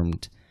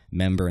confirmed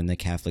member in the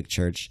Catholic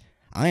Church.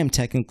 I am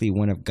technically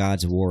one of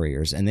God's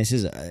warriors, and this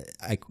is a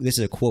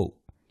quote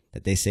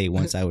that they say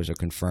once I was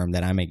confirmed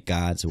that I'm a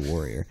God's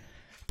warrior.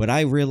 But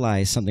I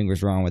realized something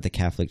was wrong with the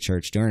Catholic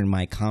Church during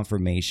my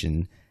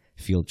confirmation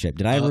field trip.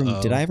 Did I ever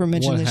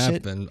mention this shit? What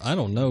happened? I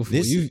don't know.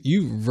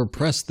 You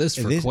repressed this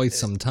for quite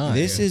some time.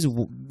 This is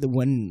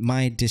when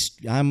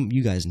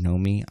you guys know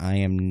me. I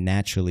am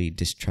naturally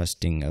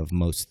distrusting of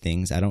most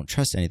things. I don't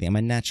trust anything. I'm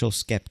a natural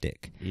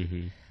skeptic.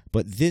 Mm-hmm.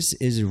 But this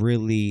is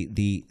really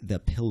the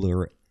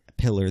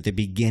pillar, the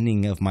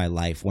beginning of my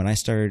life, when I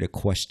started to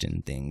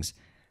question things,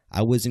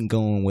 I wasn't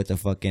going with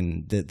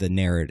the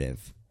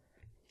narrative.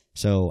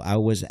 So I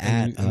was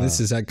at... And this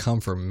is at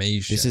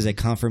confirmation. This is a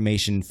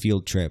confirmation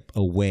field trip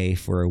away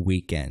for a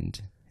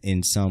weekend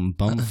in some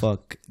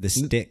bumfuck, the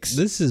sticks.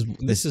 This is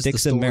the sticks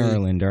the of story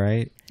Maryland, all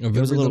right? of It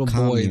was every a little boy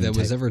commune that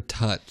was type. ever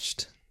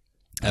touched.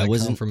 I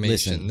wasn't-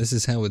 Confirmation. listen. This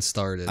is how it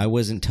started. I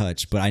wasn't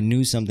touched, but I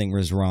knew something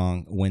was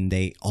wrong when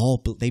they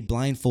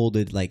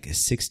blindfolded like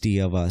 60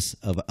 of us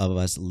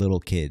little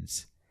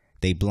kids.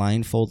 They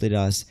blindfolded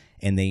us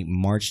and they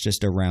marched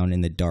us around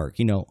in the dark.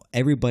 You know,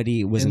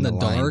 everybody was in In the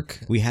the line. dark?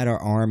 We had our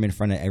arm in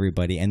front of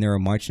everybody, and they were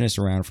marching us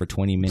around for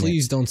 20 minutes.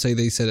 Please don't say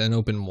they said an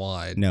open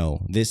wide.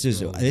 No, this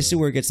is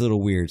where it gets a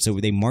little weird. So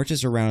they march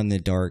us around in the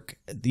dark.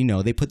 You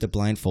know, they put the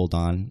blindfold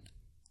on.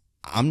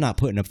 I'm not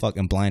putting a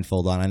fucking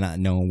blindfold on and not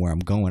knowing where I'm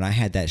going. I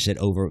had that shit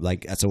over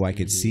like so I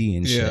could see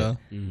and shit.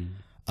 Yeah.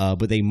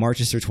 But they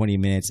march us for 20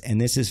 minutes, and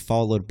this is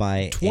followed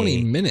by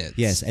 20 minutes?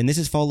 Yes, and this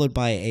is followed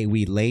by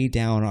we lay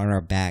down on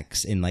our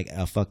backs in like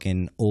a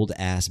fucking old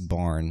ass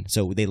barn.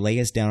 So they lay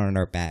us down on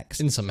our backs,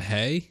 In some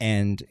hay?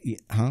 and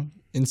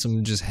In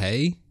some just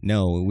hay?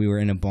 no, we were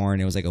in a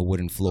barn. It was like a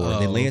wooden floor.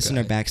 They lay us on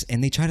our backs,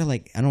 and they try to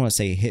like I don't want to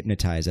say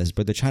hypnotize us,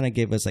 but they're trying to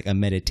give us like a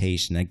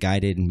meditation, a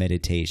guided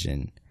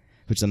meditation.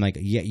 Which I'm like,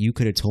 yeah, you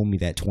could have told me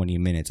that 20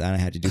 minutes. I don't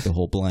have to do the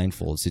whole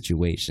blindfold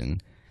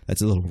situation.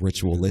 That's a little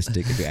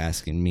ritualistic if you're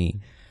asking me.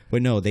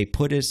 But no, they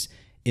put us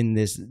in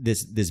this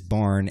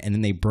barn, and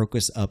then they broke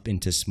us up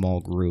into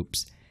small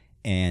groups.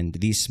 And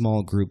these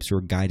small groups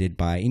were guided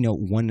by, you know,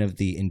 one of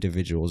the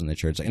individuals in the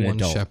church, like an One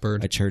adult,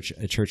 shepherd.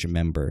 a church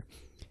member.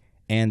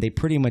 And they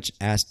pretty much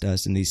asked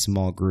us in these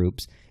small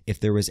groups if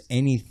there was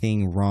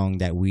anything wrong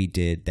that we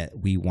did that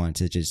we want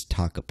to just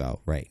talk about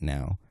right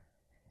now.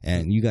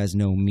 And you guys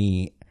know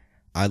me.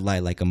 I lie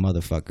like a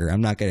motherfucker.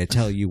 I'm not going to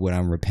tell you what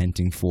I'm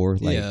repenting for.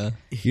 Like, Yeah.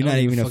 you're I not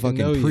don't even a fucking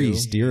know fucking you.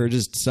 priest. You're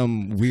just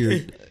some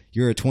weird.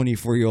 You're a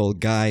 24-year-old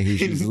guy who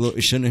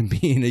shouldn't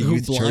be in a Who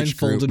youth church group.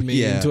 blindfolded me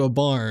Yeah. into a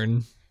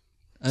barn.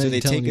 I So ain't they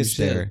telling take you us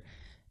shit. there,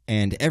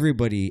 and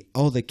everybody,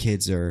 all the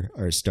kids are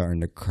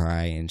starting to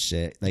cry and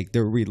shit. Like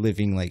they're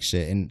reliving like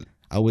shit, and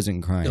I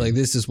wasn't crying. Like,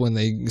 this is when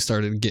they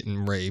started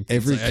getting raped. It's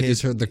Every like, I kid-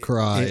 just heard the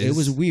cries. It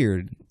was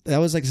weird. That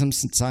was like some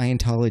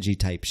Scientology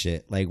type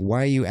shit. Like,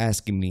 why are you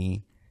asking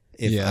me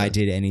if Yeah. I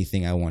did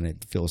anything I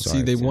wanted to feel sorry?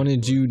 See, they for?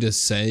 wanted you to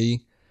say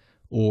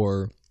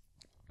or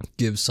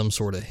give some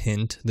sort of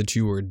hint that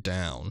you were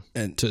down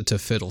to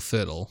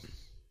fiddle.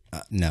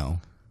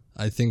 No,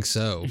 I think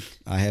so.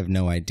 I have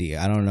no idea.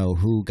 I don't know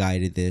who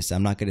guided this.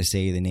 I'm not going to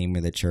say the name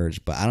of the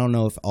church, but I don't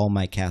know if all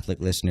my Catholic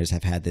listeners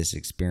have had this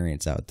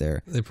experience out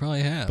there. They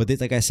probably have. But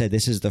this, like I said,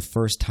 this is the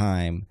first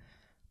time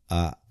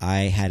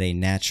I had a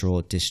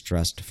natural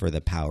distrust for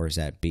the powers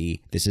that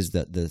be. This is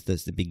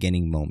the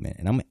beginning moment.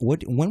 And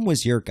when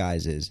was your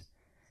guys'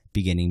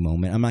 beginning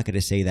moment? I'm not going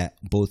to say that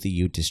both of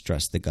you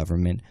distrust the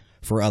government.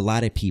 For a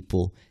lot of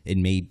people, it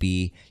may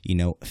be, you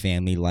know,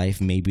 family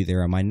life. Maybe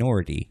they're a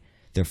minority.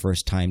 Their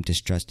first time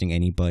distrusting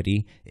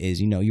anybody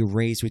is, you know, you're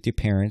raised with your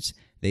parents.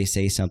 They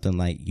say something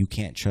like, you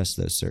can't trust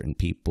those certain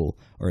people,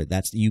 or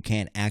you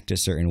can't act a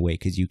certain way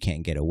because you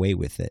can't get away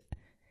with it.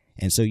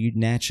 And so you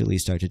naturally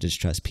start to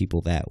distrust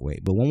people that way.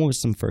 But when was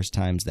some first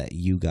times that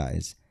you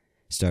guys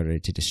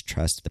started to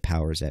distrust the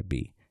powers that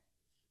be?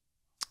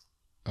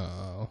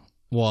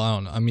 Well, I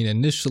don't know. I mean,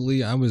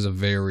 initially, I was a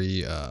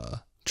very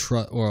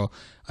well,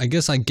 I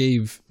guess I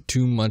gave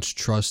too much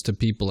trust to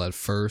people at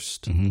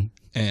first,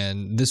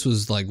 and this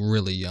was like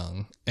really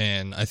young.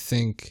 And I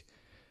think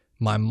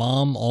my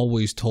mom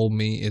always told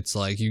me it's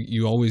like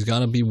you always got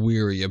to be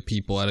weary of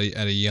people at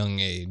a young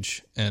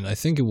age. And I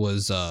think it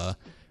was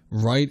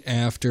right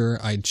after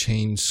I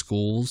changed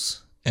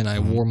schools and I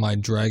wore my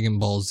Dragon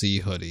Ball Z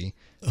hoodie.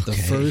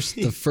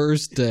 The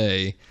first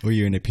day. Were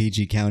you in a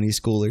PG County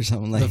school or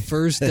something like The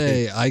first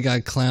day I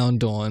got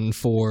clowned on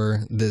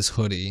for this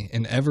hoodie,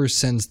 and ever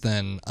since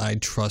then I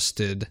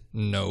trusted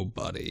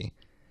nobody.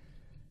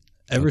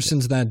 Ever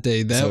since that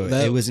day, So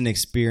that it was an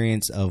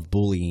experience of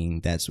bullying.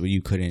 That's what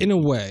you couldn't. in a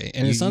way,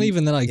 and it's not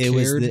even that I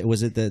cared.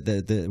 Was it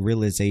the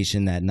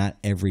realization that not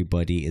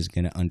everybody is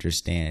going to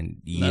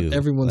understand you? Not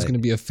everyone's Like, going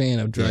to be a fan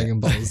of Dragon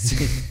Ball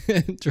Z,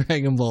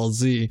 Dragon Ball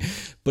Z,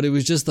 but it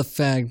was just the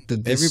fact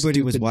that this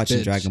Everybody was stupid watching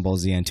bitch- Dragon Ball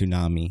Z and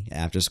Toonami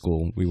after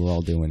school. We were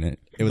all doing it.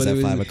 It was But at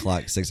it was- 5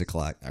 o'clock, 6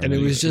 o'clock. I And it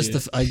remember. was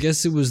just I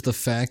guess it was the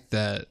fact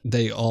that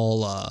they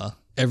all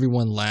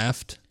everyone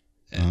laughed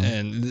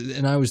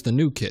and I was the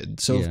new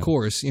kid. So Yeah. of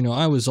course, you know,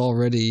 I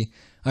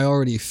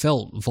already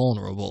felt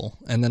vulnerable,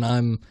 and then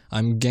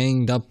I'm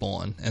ganged up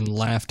on and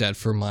laughed at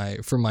for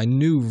my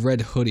new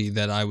red hoodie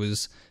that I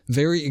was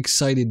very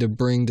excited to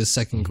bring to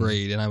second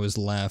grade, and I was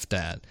laughed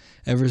at.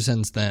 Ever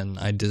since then,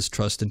 I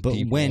distrusted But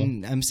people.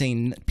 when I'm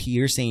saying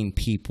you're saying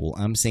people,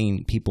 I'm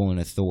saying people in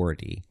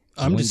authority.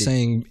 I'm When just did-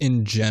 saying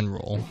in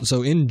general.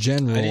 So in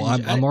general,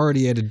 I'm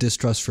already at a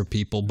distrust for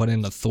people, but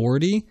in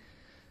authority,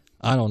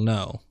 I don't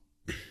know.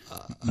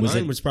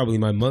 Mine was probably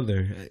my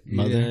mother.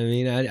 Mother? You know what I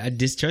mean? I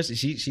distrusted.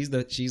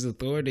 She's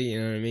authority.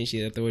 You know what I mean?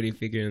 She's the authority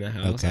figure in the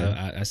house. Okay.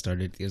 I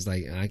started. It was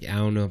like I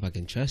don't know if I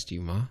can trust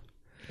you, Ma.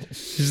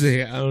 She's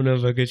like, I don't know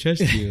if I can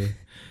trust you.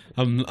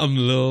 I'm a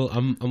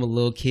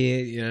little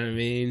kid. You know what I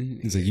mean?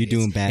 He's like, you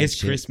doing bad It's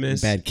shit,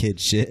 Christmas. bad kid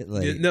shit.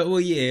 Like, No, well,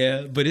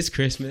 yeah, but it's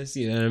Christmas.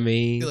 You know what I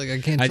mean? You're like, I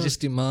can't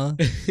trust you, Ma.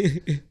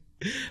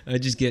 I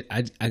just get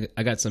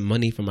I got some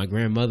money from my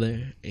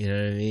grandmother. You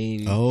know what I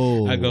mean?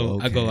 Oh, I go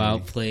okay.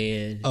 out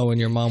playing. Oh, and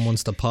your mom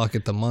wants to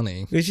pocket the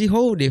money. But she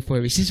hold it for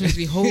me. She's supposed to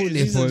be holding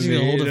it for She's me.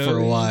 gonna hold you it know? for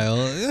a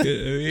while.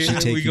 She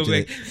take We you go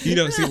to back. You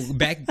know, see,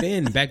 back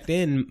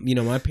then, you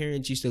know, my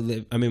parents used to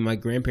live. I mean, my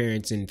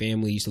grandparents and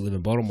family used to live in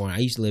Baltimore. I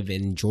used to live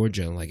in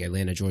Georgia, like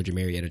Atlanta, Georgia,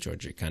 Marietta,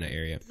 Georgia, kind of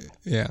area.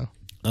 Yeah.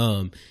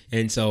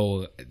 And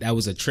so that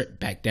was a trip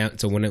back down.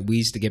 So when we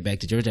used to get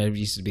back to Georgia, I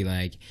used to be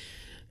like,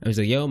 I was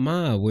like, "Yo,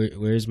 Ma,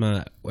 where's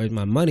my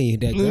money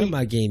that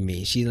grandma gave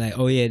me?" She's like,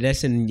 "Oh yeah,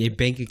 that's in your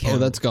bank account." Oh,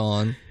 that's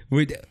gone.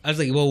 I was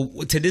like, well,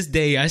 to this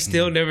day, I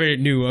still never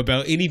knew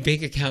about any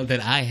bank account that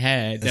I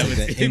had that was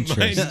the in my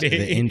interest, name.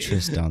 the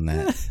interest on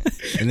that.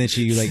 And then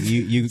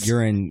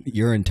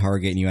you're in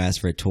Target and you ask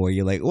for a toy.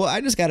 You're like, well,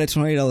 I just got a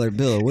 $20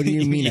 bill. What do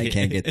you mean I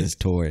can't get this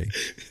toy?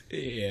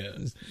 Yeah.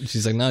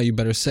 She's like, no, you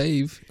better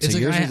save. It's So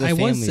like, yours was a I was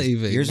family-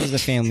 saving. Yours was a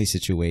family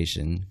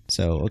situation.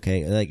 So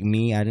okay, like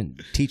me,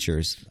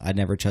 teachers. I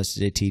never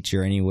trusted a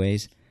teacher,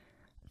 anyways.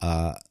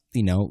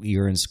 You know,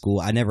 you're in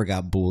school. I never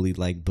got bullied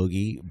like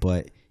Boogie,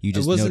 but you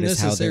just wasn't notice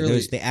how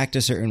necessarily- they act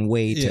a certain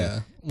way. To Yeah.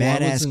 Well, I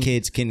badass wasn't-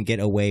 kids can get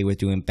away with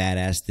doing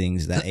badass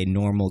things that a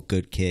normal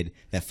good kid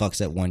that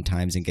fucks at one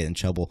times and get in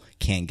trouble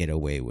can't get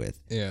away with.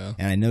 Yeah.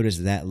 And I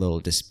noticed that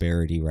little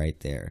disparity right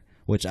there,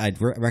 which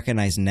I'd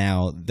recognize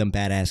now. Them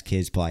badass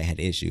kids probably had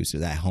issues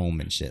with at home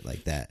and shit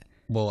like that.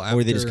 Well,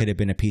 Or they just after- could have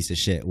been a piece of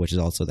shit, which is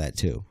also that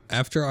too.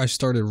 After I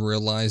started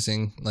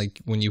realizing, like,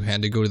 when you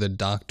had to go to the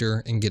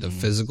doctor and get a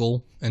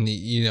physical, and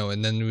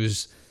and then it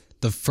was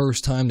the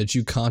first time that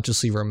you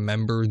consciously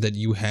remembered that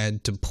you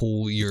had to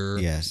pull your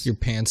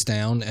pants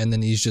down, and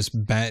then he's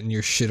just batting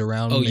your shit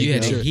around. Oh, you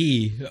had making a sure-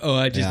 he. Oh,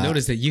 I just Yeah.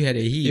 noticed that you had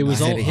a he. It was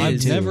I all. had a I've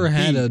hit, too. never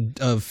had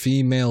a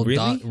female Really?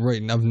 doc.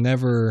 Right. I've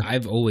never.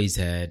 I've always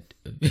had.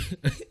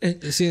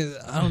 See,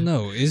 I don't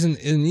know. Isn't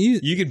you?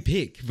 You could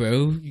pick,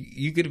 bro.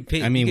 You could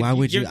pick. I mean, why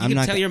would you- You I'm can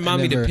not tell gonna- your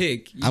mommy never- to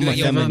pick. You I'm go, a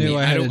 "Yo, feminist. mommy, I knew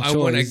I had a I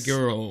want a choice.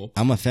 girl.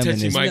 I'm a touching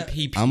feminist. my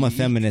pee-pee." I'm a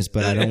feminist,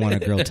 but I don't want a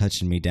girl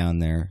touching me down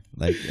there.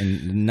 Like,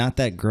 and not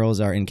that girls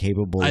are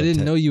incapable. I of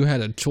didn't know you had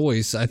a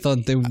choice. I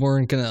thought they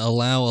weren't going to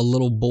allow a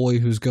little boy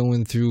who's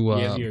going through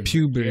You have your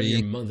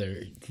puberty.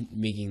 mother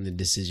making the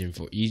decision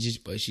for you.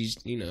 Just, but she's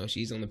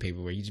on the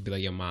paperwork. You just be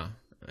like, "Yo, ma,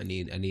 I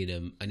need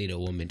a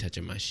woman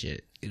touching my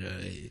shit. You know,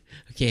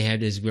 I can't have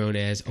this grown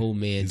ass old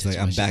man. It's like touching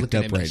my I'm shit, backed looking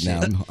up at my right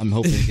now. shit." I'm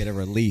hoping to get a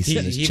release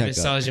in this He checkup.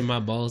 massaging my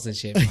balls and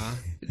shit, ma.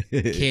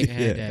 Can't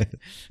have that.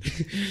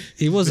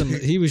 He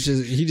wasn't. He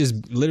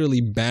just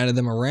literally batted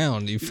them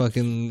around. He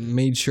fucking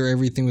made sure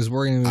everything was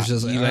working. It was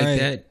just like, You all like right.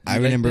 that? I You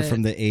like remember that?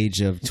 from the age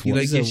of You 20.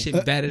 like your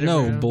shit batted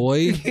No, around?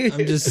 boy.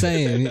 I'm just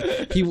saying.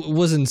 He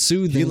wasn't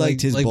soothing. He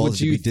liked his like balls what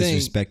to you be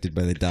think. disrespected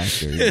by the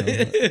doctor. You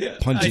know?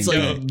 Punching. It's like,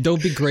 them.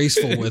 don't be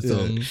graceful with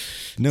them.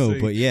 No,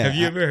 but yeah. Have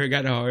you ever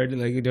got hard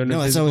like doing No,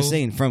 a that's what I was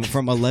physical? saying.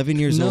 From 11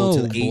 years old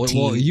No, to boy.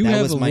 18, Well, you that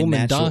have was a my woman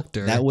natural.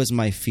 doctor. That was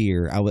my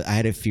fear. I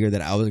had a fear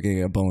that I was going to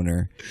get a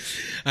boner.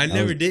 I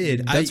never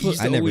did. I that's what-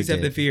 used to I never always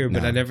have did. the fear,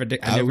 but No. I never did.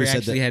 I never always said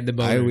actually the- had the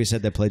boner. I always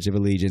said the Pledge of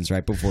Allegiance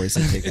right before it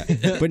said take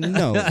off. But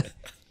no,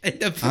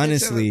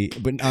 honestly,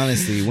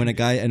 when a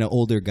guy, an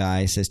older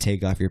guy says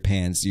take off your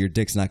pants, your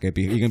dick's not going to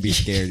be, you're going to be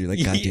scared. You're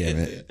like, God damn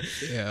it.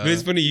 Yeah. But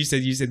it's funny you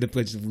said the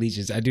Pledge of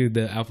Allegiance. I do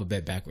the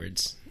alphabet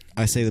backwards.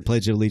 I say the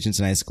Pledge of Allegiance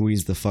and I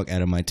squeeze the fuck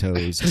out of my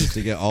toes just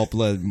to get all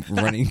blood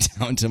running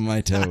down to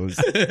my toes.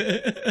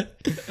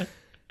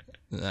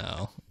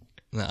 No,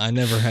 I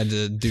never had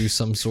to do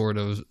some sort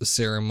of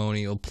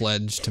ceremonial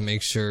pledge to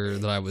make sure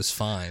that I was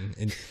fine.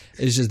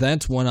 It's just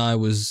that's when I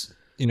was,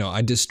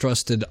 I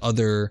distrusted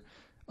other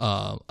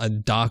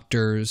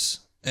doctors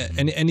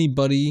and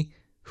anybody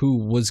who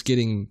was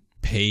getting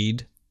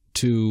paid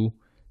to,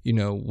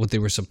 what they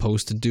were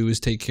supposed to do is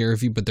take care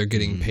of you, but they're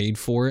getting paid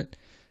for it.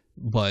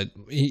 But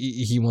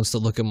he wants to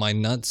look at my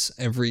nuts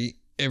every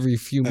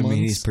few months. I mean,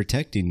 he's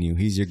protecting you.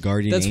 He's your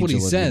guardian That's angel what he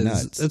of your says.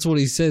 nuts. That's what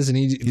he says, and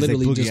he He's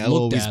literally like, Boogie, just I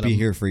will looked always at be him.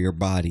 here for your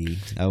body.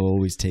 I will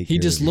always take He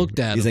care just of you. looked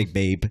at He's him. like,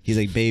 babe. He's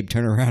like, babe,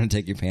 turn around and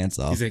take your pants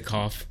off. He's like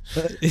cough.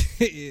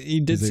 He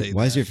did He's say like,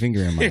 why's that. your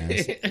finger in my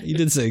ass? He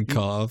did say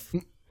cough.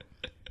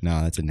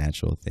 No, that's a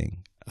natural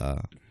thing.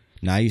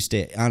 No, I used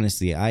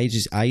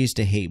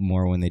to hate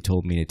more when they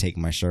told me to take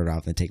my shirt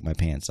off than take my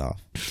pants off.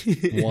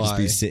 Just Why?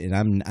 be sitting.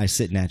 I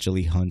sit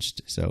naturally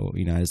hunched, so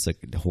I just look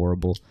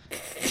horrible.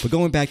 But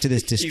going back to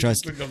this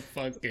distrust.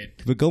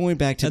 But going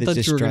back to I the thought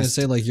you were going to distrust.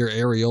 say like your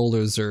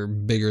areolas are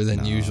bigger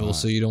than usual,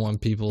 so you don't want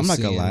people I'm not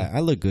seeing. gonna lie. I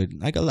look good.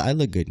 I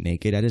look good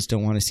naked. I just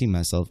don't want to see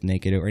myself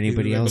naked or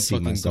anybody He's like else a see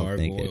fucking myself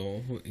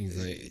gargoyle.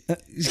 naked.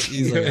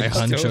 He's Like I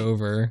hunch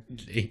over.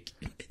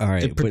 All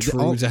right, It but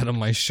protrudes out of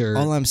my shirt.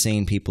 all I'm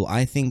saying, people,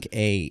 I think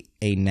a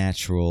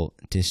natural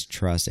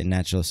distrust and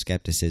natural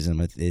skepticism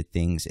of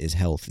things is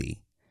healthy.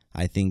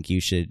 I think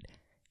you should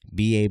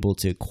be able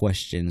to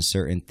question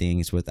certain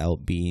things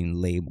without being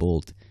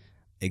labeled,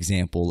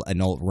 example,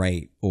 an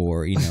alt-right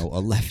or, a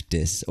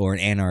leftist or an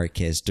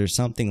anarchist or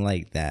something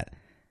like that.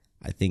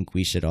 I think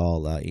we should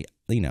all,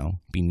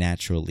 be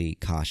naturally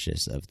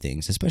cautious of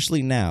things,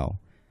 especially now.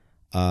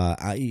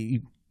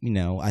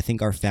 I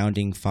think our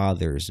founding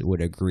fathers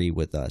would agree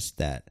with us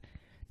that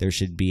there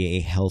should be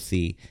a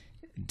healthy,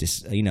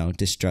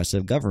 distrust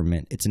of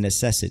government. It's a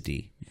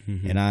necessity.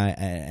 Mm-hmm.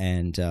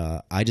 And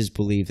I just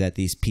believe that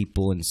these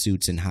people in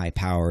suits and high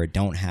power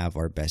don't have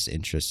our best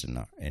interests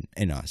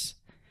in us.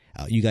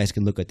 You guys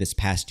can look at this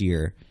past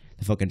year,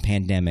 the fucking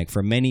pandemic.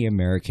 For many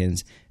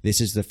Americans, this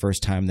is the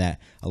first time that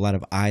a lot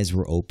of eyes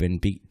were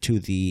opened to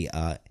the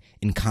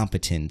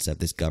incompetence of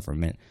this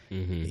government.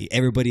 Mm-hmm.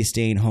 Everybody's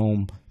staying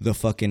home. The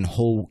fucking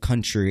whole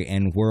country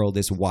and world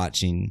is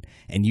watching,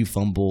 and you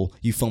fumble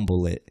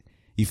it.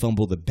 You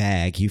fumble the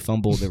bag. You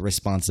fumble the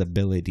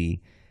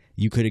responsibility.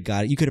 You could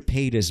have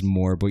paid us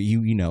more, but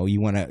you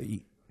want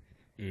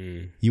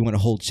to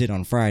hold shit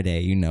on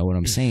Friday. You know what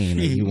I'm saying?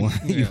 Like you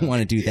want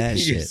to do that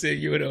shit. You said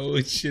you want to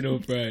hold shit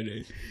on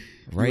Friday.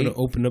 Right? You want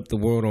to open up the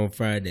world on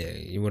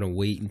Friday. You want to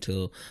wait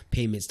until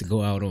payments to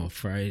go out on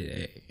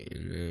Friday.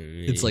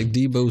 It's like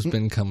Debo's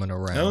been coming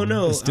around. I don't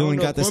know. Still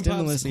ain't got the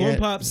stimulus yet.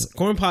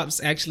 Corn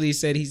Pops actually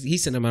said he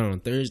sent them out on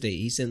Thursday.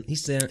 He signed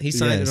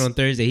it on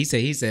Thursday. He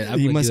said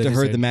you must have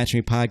heard the Match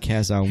Me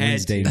podcast on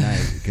Wednesday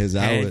night because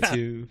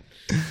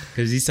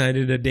he signed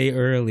it a day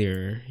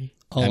earlier.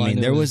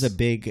 There was a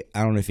big,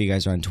 I don't know if you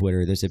guys are on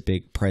Twitter, there's a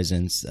big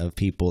presence of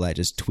people that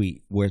just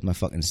tweet, where's my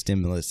fucking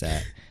stimulus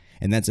at?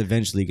 And that's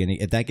eventually going to,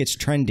 if that gets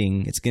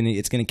trending, it's going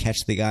to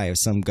catch the eye of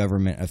some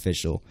government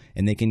official.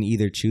 And they can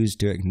either choose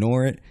to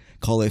ignore it,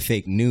 call it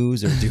fake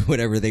news, or do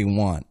whatever they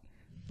want.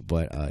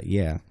 But,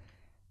 yeah.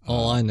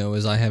 All I know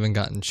is I haven't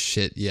gotten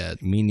shit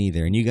yet. Me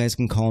neither. And you guys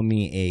can call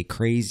me a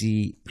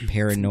crazy,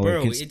 paranoid...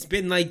 Bro, it's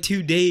been like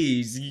 2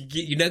 days.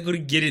 You're not going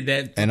to get it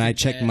that... And I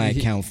checked my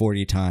account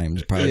 40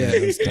 times. Probably.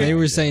 Yeah, they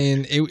were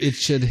saying it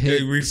should hit...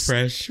 Hey,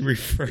 refresh.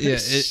 Yeah,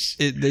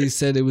 they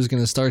said it was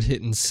going to start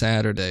hitting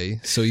Saturday.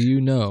 So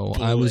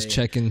I was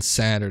checking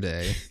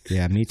Saturday.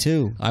 Yeah, me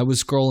too. I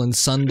was scrolling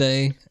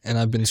Sunday, and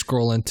I've been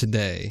scrolling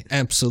today.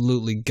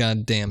 Absolutely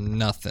goddamn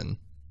nothing.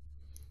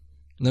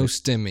 No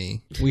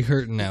stimmy. We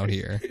hurting out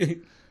here.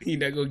 You're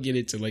not going to get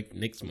it till like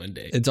next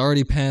Monday. It's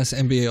already past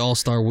NBA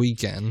All-Star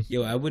Weekend.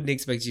 Yo, I wouldn't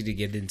expect you to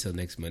get it until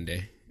next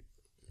Monday.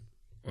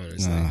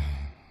 Honestly.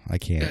 I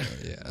can't.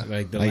 Yeah.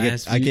 Like the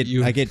last I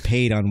get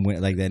paid on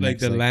like that. Like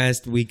the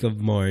last week of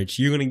March.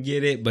 You're going to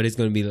get it, but it's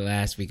going to be the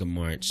last week of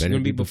March. It's going to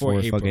be before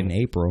April. Fucking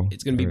April.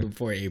 It's going to be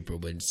before April,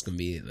 but it's going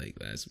to be like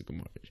last week of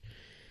March.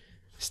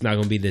 It's not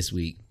going to be this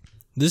week.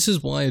 This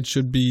is why it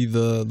should be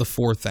the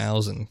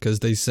 4,000, because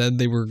they said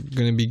they were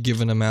going to be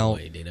giving them out.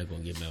 They're not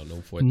going to give them out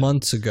no 4,000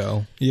 months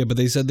ago. Yeah, but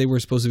they said they were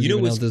supposed to be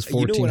giving out this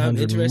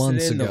 1,400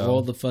 months ago. Of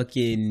all the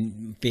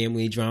fucking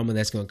family drama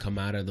that's going to come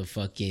out of the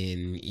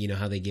fucking,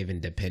 how they give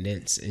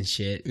independence and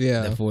shit.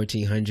 Yeah, the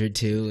 1,400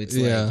 too. It's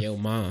like, yo,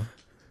 ma,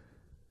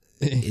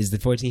 is the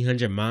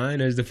 1,400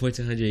 mine or is the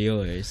 1,400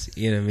 yours?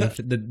 You know what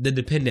I mean? The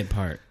dependent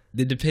part.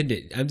 The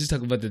dependent. I'm just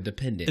talking about the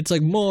dependent. It's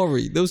like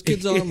Maury. Those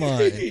kids are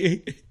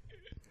mine.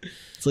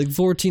 It's like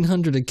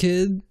 1,400 a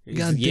kid.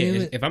 God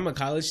damn it! If I'm a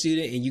college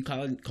student and you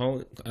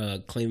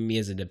claim me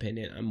as a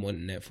dependent, I'm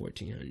wanting that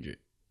 1,400.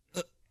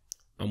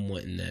 I'm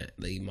wanting that,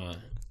 like, ma.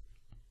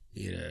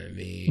 You know what I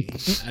mean?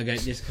 I got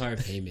this car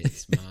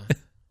payments, ma.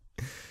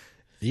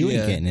 You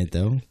ain't getting it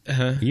though.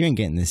 Uh-huh. You ain't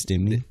getting this,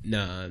 Timmy.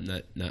 No, I'm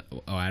not.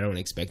 Oh, I don't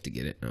expect to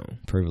get it. No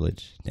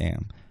privilege.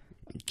 Damn.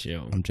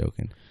 Chill. I'm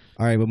joking.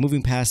 All right, but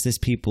moving past this,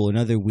 people,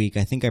 another week.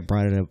 I think I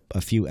brought it up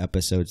a few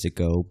episodes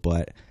ago,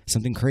 but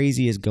something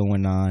crazy is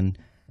going on.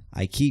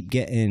 I keep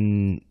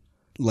getting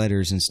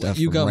letters and stuff.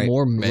 You got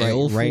more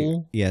mail, right?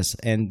 fool? Yes,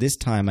 and this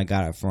time I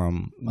got it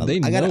from. I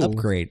got an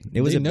upgrade.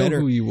 It was they know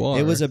who you are.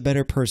 It was a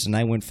better person.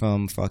 I went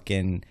from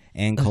fucking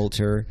Ann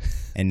Coulter,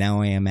 and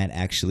now I am at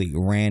actually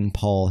Rand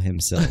Paul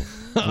himself.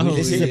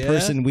 This is a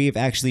person we've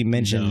actually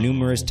mentioned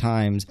numerous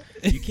times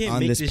you can't on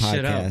make this podcast,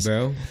 shit up,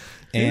 bro.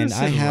 And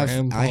I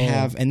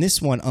have, and this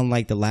one,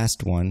 unlike the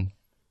last one,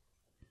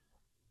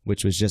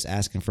 which was just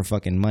asking for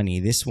fucking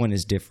money, this one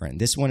is different.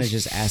 This one is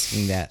just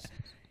asking that.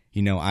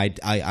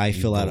 I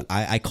fill out.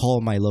 I call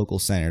my local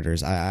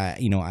senators.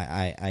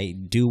 I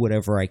do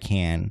whatever I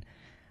can.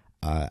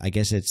 I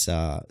guess it's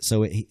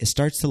so it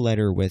starts the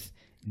letter with,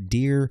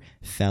 "Dear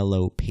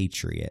fellow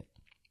patriot,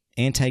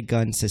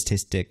 anti-gun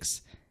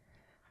statistics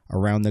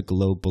around the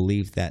globe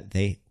believe that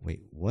they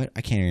wait. What?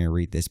 I can't even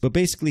read this. But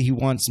basically, he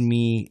wants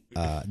me.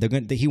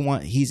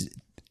 He's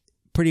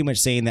pretty much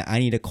saying that I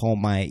need to call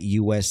my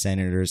U.S.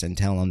 senators and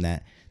tell them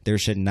that there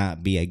should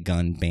not be a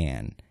gun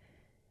ban."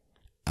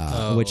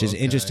 Which is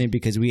interesting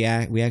because we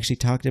actually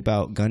talked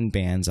about gun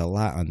bans a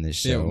lot on this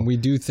show. Yeah, we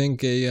do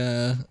think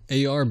a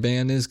AR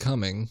ban is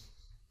coming.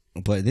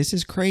 But this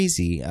is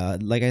crazy.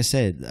 Like I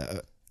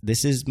said,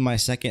 this is my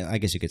second, I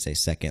guess you could say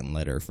second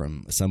letter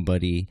from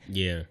somebody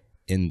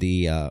in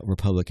the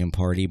Republican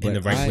Party, but In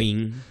the right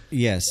wing.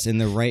 Yes, in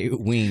the right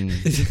wing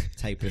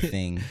type of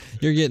thing.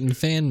 You're getting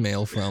fan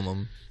mail from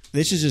them.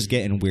 This is just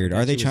getting weird.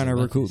 Are they trying to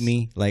recruit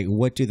me? Like,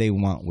 what do they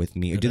want with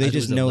me? Or do they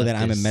just know that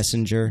I'm a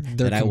messenger?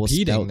 They're that I will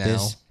competing spout now.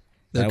 this?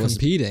 They're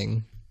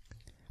competing.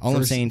 All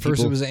I'm saying, First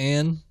people, it was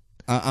Anne.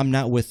 I'm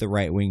not with the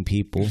right wing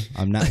people.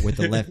 I'm not with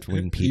the left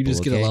wing people. You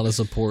just get a lot of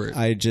support.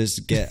 I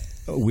just get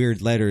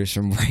weird letters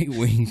from right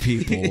wing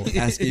people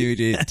asking you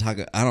to talk.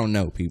 I don't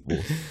know people,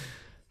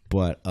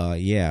 but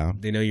yeah.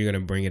 They know you're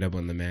gonna bring it up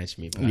on the Match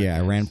Me podcast.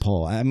 Yeah, Rand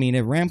Paul. I mean,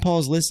 if Rand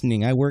Paul's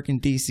listening, I work in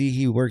D.C.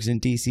 He works in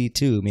D.C.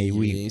 too. Maybe You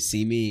we didn't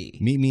see me.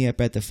 meet me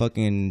up at the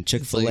fucking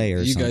Chick-fil-A or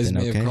you something. guys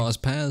may okay? have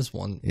crossed paths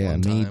one Yeah,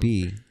 time.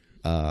 maybe.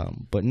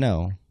 But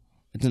no,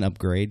 it's an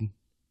upgrade.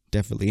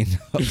 Definitely an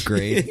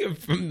upgrade.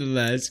 From the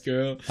last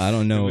girl. I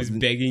don't know. Who was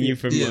begging you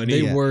for Yeah,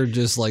 money. they were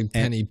just like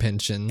penny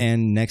pinching.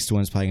 And next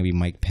one's probably gonna be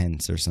Mike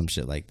Pence or some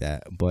shit like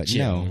that. But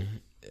Chill. no,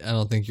 I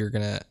don't think you're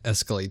gonna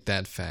escalate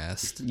that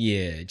fast.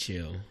 Yeah,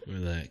 chill.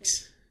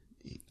 Relax.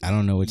 I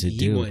don't know what to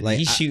do.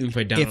 He's shooting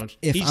for Donald.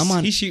 If I'm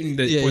on, he's shooting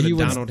for he the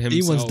wants, Donald he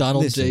himself. wants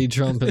Donald Listen. J.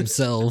 Trump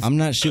himself. I'm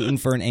not shooting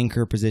for an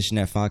anchor position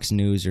at Fox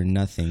News or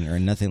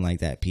nothing like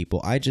that, people.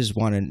 I just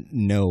want to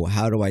know,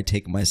 how do I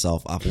take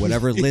myself off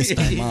whatever list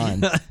I'm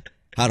on?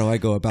 How do I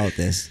go about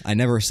this? I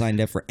never signed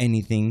up for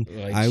anything.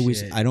 Like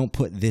I don't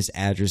put this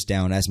address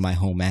down as my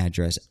home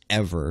address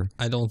ever.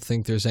 I don't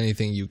think there's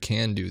anything you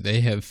can do.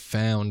 They have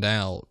found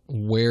out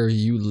where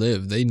you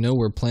live. They know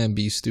where Plan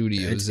B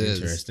Studios That's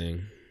is.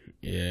 interesting.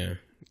 Yeah.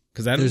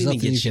 Because I don't There's even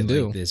nothing get you shit can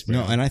do. like this, bro.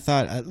 No, and I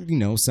thought,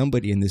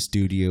 somebody in the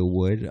studio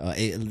would.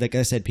 Like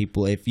I said,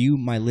 people, if you,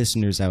 my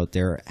listeners out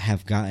there,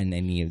 have gotten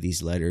any of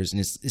these letters and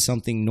it's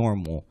something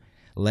normal,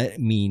 let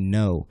me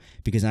know,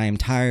 because I am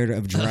tired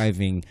of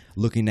driving,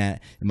 looking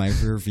at my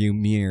rearview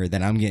mirror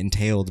that I'm getting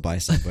tailed by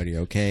somebody.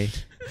 Okay,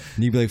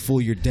 and you'd be like,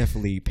 "Fool, you're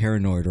definitely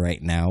paranoid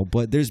right now."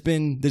 But there's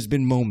been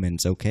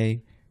moments,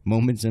 okay,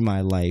 moments in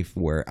my life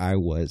where I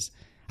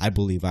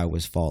believe I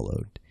was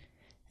followed,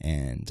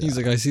 and He's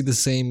like, I see the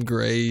same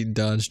gray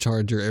Dodge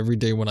Charger every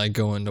day when I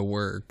go into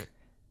work.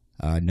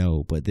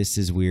 no, but this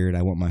is weird.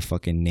 I want my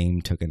fucking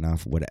name taken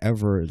off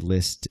whatever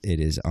list it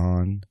is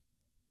on.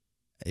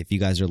 If you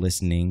guys are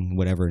listening,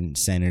 whatever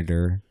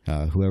senator,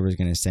 whoever's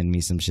gonna send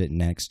me some shit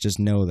next, just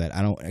know that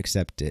I don't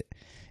accept it.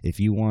 If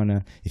you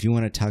wanna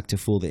talk to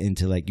Fool the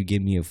Intellect, you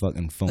give me a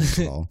fucking phone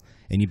call,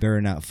 and you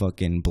better not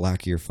fucking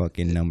block your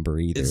fucking number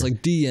either. It's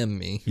like, DM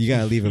me. You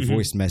gotta leave a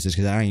voice message,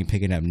 because I ain't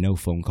picking up no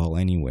phone call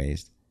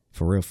anyways.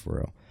 For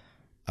real.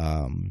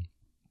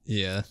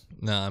 Yeah.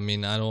 No, I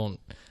mean, I don't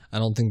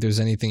think there's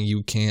anything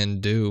you can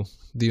do.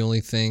 The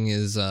only thing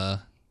is, I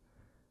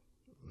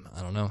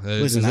don't know.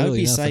 Listen, I would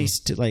be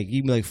sized to, like,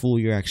 you'd be like, Fool,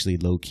 you're actually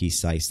low key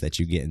sized that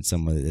you getting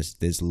some of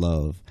this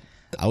love.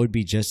 I would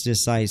be just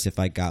as sized if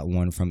I got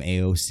one from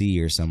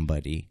AOC or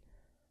somebody.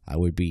 I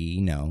would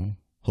be,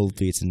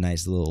 hopefully it's a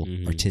nice little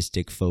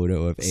artistic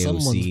photo of AOC.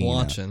 Someone's in a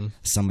watching.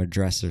 summer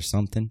dress or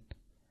something.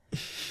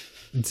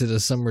 Into the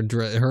summer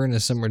dress, her in a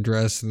summer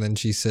dress, and then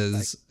she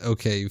says,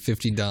 "Okay,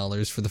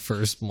 $50 for the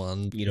first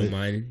month." You don't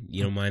mind?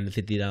 You don't mind the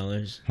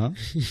 $50? Huh?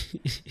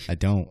 I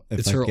don't. If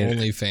It's I her get-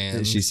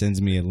 OnlyFans. She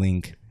sends me a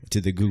link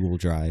to the Google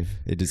Drive.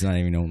 It is not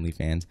even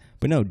OnlyFans.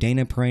 But no,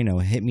 Dana Perino,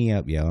 hit me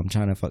up, yo. I'm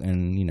trying to fucking,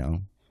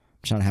 I'm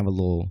trying to have a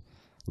little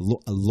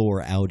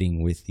lore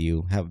outing with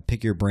you.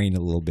 Pick your brain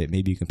a little bit.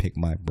 Maybe you can pick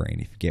my brain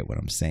if you get what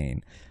I'm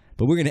saying.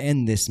 But we're going to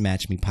end this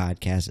Match Me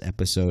podcast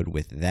episode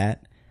with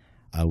that.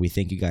 We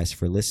thank you guys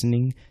for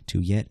listening to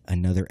yet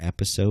another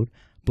episode.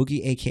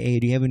 Boogie, a.k.a.,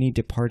 do you have any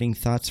departing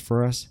thoughts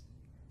for us?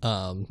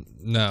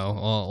 No.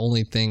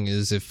 Only thing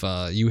is, if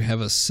you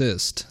have a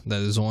cyst that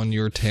is on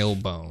your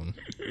tailbone,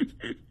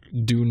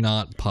 do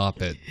not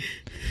pop it.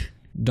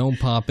 Don't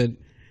pop it.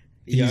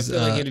 Yeah, I feel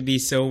like it'd be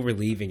so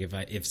relieving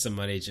if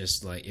somebody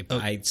just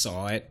I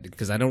saw it,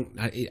 because I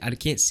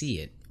can't see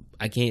it.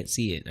 I can't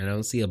see it. I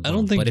don't see a bump. I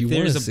don't think but if you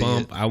there's wanna a see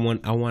bump, it. I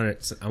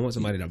want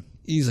somebody to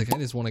He's like, I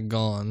just want it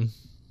gone.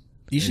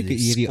 You should get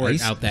you squirt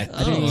ice out that.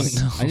 I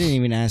didn't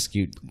even ask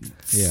you.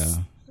 Yeah.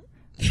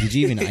 Did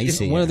you even ice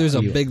it? Where yet? there's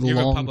a You- big, You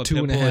ever long, pop a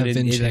 2.5 pimple and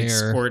inch it, like,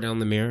 hair. squirt down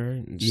the mirror?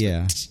 And just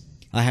Yeah.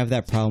 I have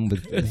that problem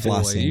with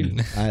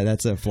flossing.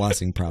 That's a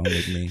flossing problem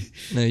with me.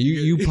 No,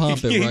 you pop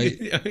it,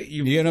 right?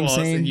 you You know what I'm floss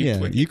saying? and Yeah.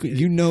 put-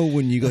 You know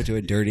when you go to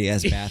a dirty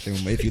ass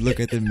bathroom, if you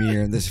look at the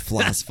mirror and there's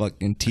floss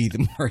fucking teeth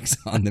marks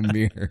on the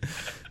mirror.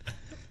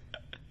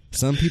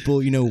 Some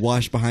people,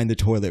 wash behind the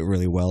toilet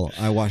really well.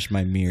 I wash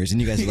my mirrors,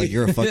 and you guys are like,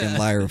 "You're a fucking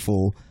liar,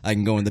 fool." I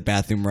can go in the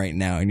bathroom right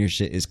now, and your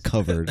shit is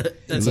covered. It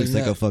looks like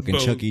like that. a fucking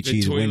Both Chuck E. the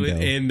Cheese toilet window.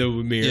 and the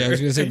mirror. Yeah, I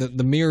was gonna say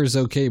the mirror is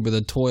okay, but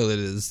the toilet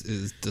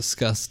is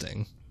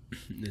disgusting.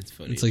 It's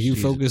funny. It's like you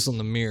focus on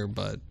the mirror,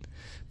 but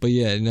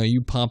yeah, no,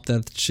 you pop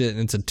that shit, and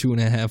it's a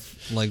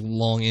 2.5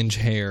 long inch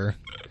hair.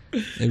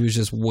 It was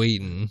just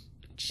waiting.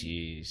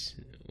 Jeez.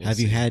 Have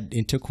you had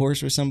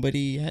intercourse with somebody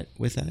yet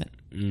with that?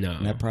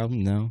 No. That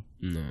problem? No.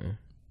 No.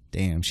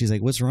 Damn. She's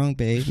like, "What's wrong,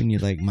 babe?" And you're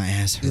like, "My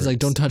ass hurts." He's like,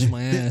 don't touch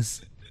my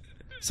ass.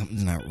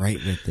 Something's not right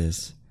with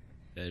this.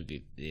 That'd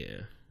be,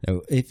 yeah.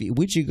 So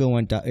would you go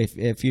on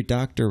if your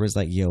doctor was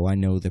like, "Yo, I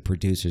know the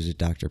producers of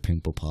Dr.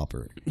 Pimple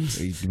Popper,"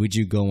 would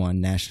you go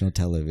on national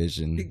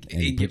television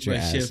and put your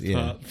ass?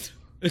 Yeah.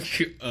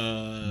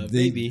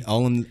 Maybe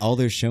all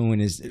they're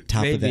showing is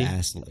top of the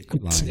ass line.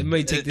 It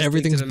might take this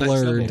Everything's thing to the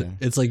next blurred. level.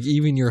 It's like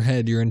even your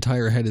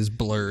entire head is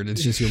blurred.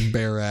 It's just your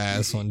bare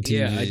ass on TV.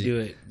 Yeah, I do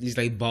it. These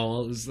like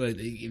balls, like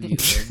they give you.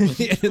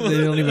 They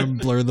don't even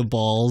blur the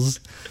balls.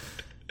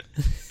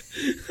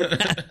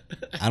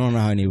 I don't know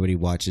how anybody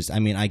watches. I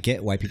mean, I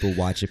get why people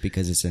watch it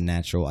because it's a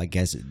natural, I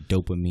guess,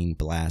 dopamine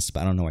blast.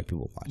 But I don't know why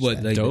people watch What,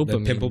 that. like the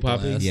Dopamine pimple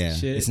popping? blast. Yeah,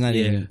 shit? it's not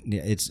Yeah. even.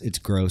 Yeah, it's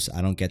gross.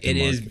 I don't get the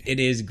market. It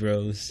is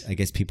gross. I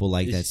guess people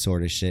like that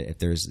sort of shit.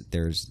 If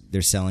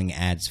they're selling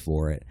ads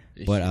for it.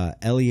 But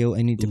Elio,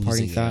 any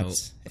departing Oozing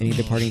thoughts? Any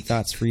departing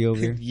thoughts for you over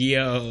here?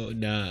 Yo,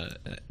 nah,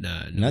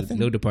 Nothing?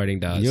 No departing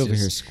thoughts. You over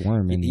just- here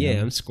squirming? Yeah,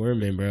 yo. I'm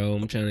squirming, bro.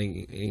 I'm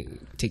trying to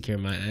take care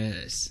of my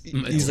ass.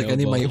 He's like, I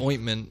need my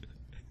ointment.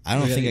 I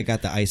don't think I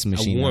got the ice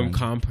machine. A warm on.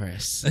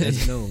 compress.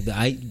 No, the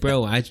ice,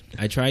 bro. I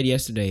tried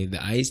yesterday.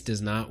 The ice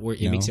does not work.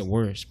 It No? makes it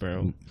worse,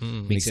 bro.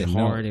 Makes it it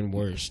hard and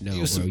worse. No,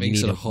 Yes, it bro.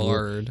 makes you need it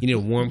hard. You need a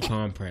warm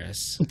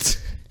compress.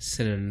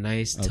 Sit in a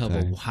nice tub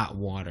Okay. of hot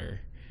water.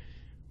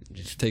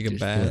 Just Take a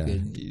bath.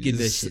 fucking Yeah. Get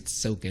that Just- shit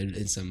soaking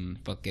in some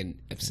fucking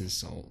Epsom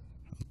salt.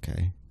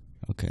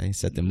 Okay,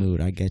 set the mood.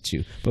 I get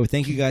you. But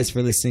thank you guys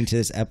for listening to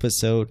this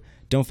episode.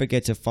 Don't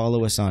forget to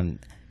follow us on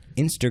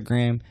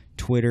Instagram,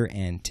 Twitter,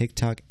 and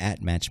TikTok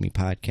at Match Me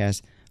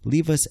Podcast.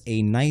 Leave us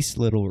a nice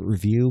little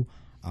review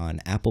on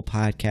Apple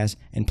Podcasts.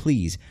 And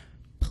please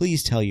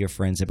tell your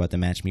friends about the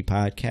Match Me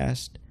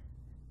Podcast.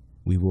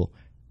 We will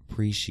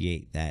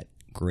appreciate that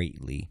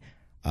greatly.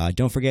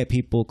 Don't forget,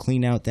 people,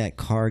 clean out that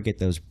car, get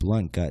those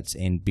blunt guts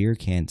and beer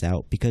cans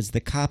out because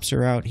the cops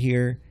are out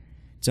here.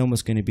 It's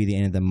almost going to be the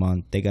end of the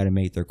month. They got to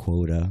make their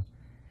quota.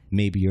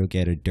 Maybe you'll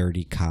get a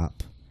dirty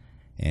cop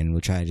and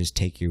we'll try to just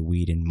take your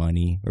weed and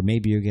money. Or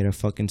maybe you'll get a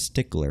fucking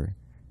stickler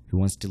who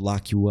wants to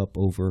lock you up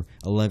over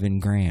 11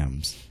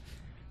 grams.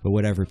 But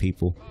whatever,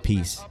 people.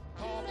 Peace.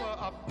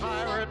 A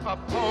pirate, a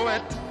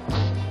poet,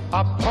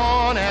 a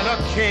pawn and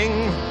a king.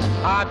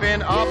 I've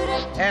been up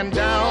and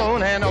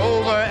down and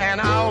over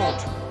and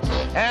out.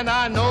 And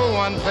I know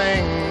one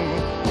thing.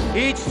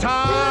 Each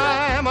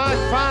time I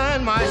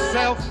find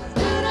myself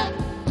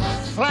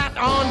flat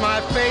on my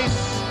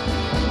face,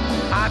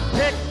 I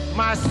pick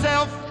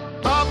myself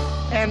up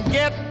and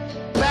get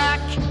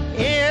back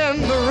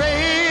in the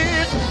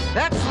race.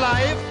 That's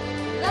life.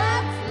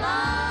 That's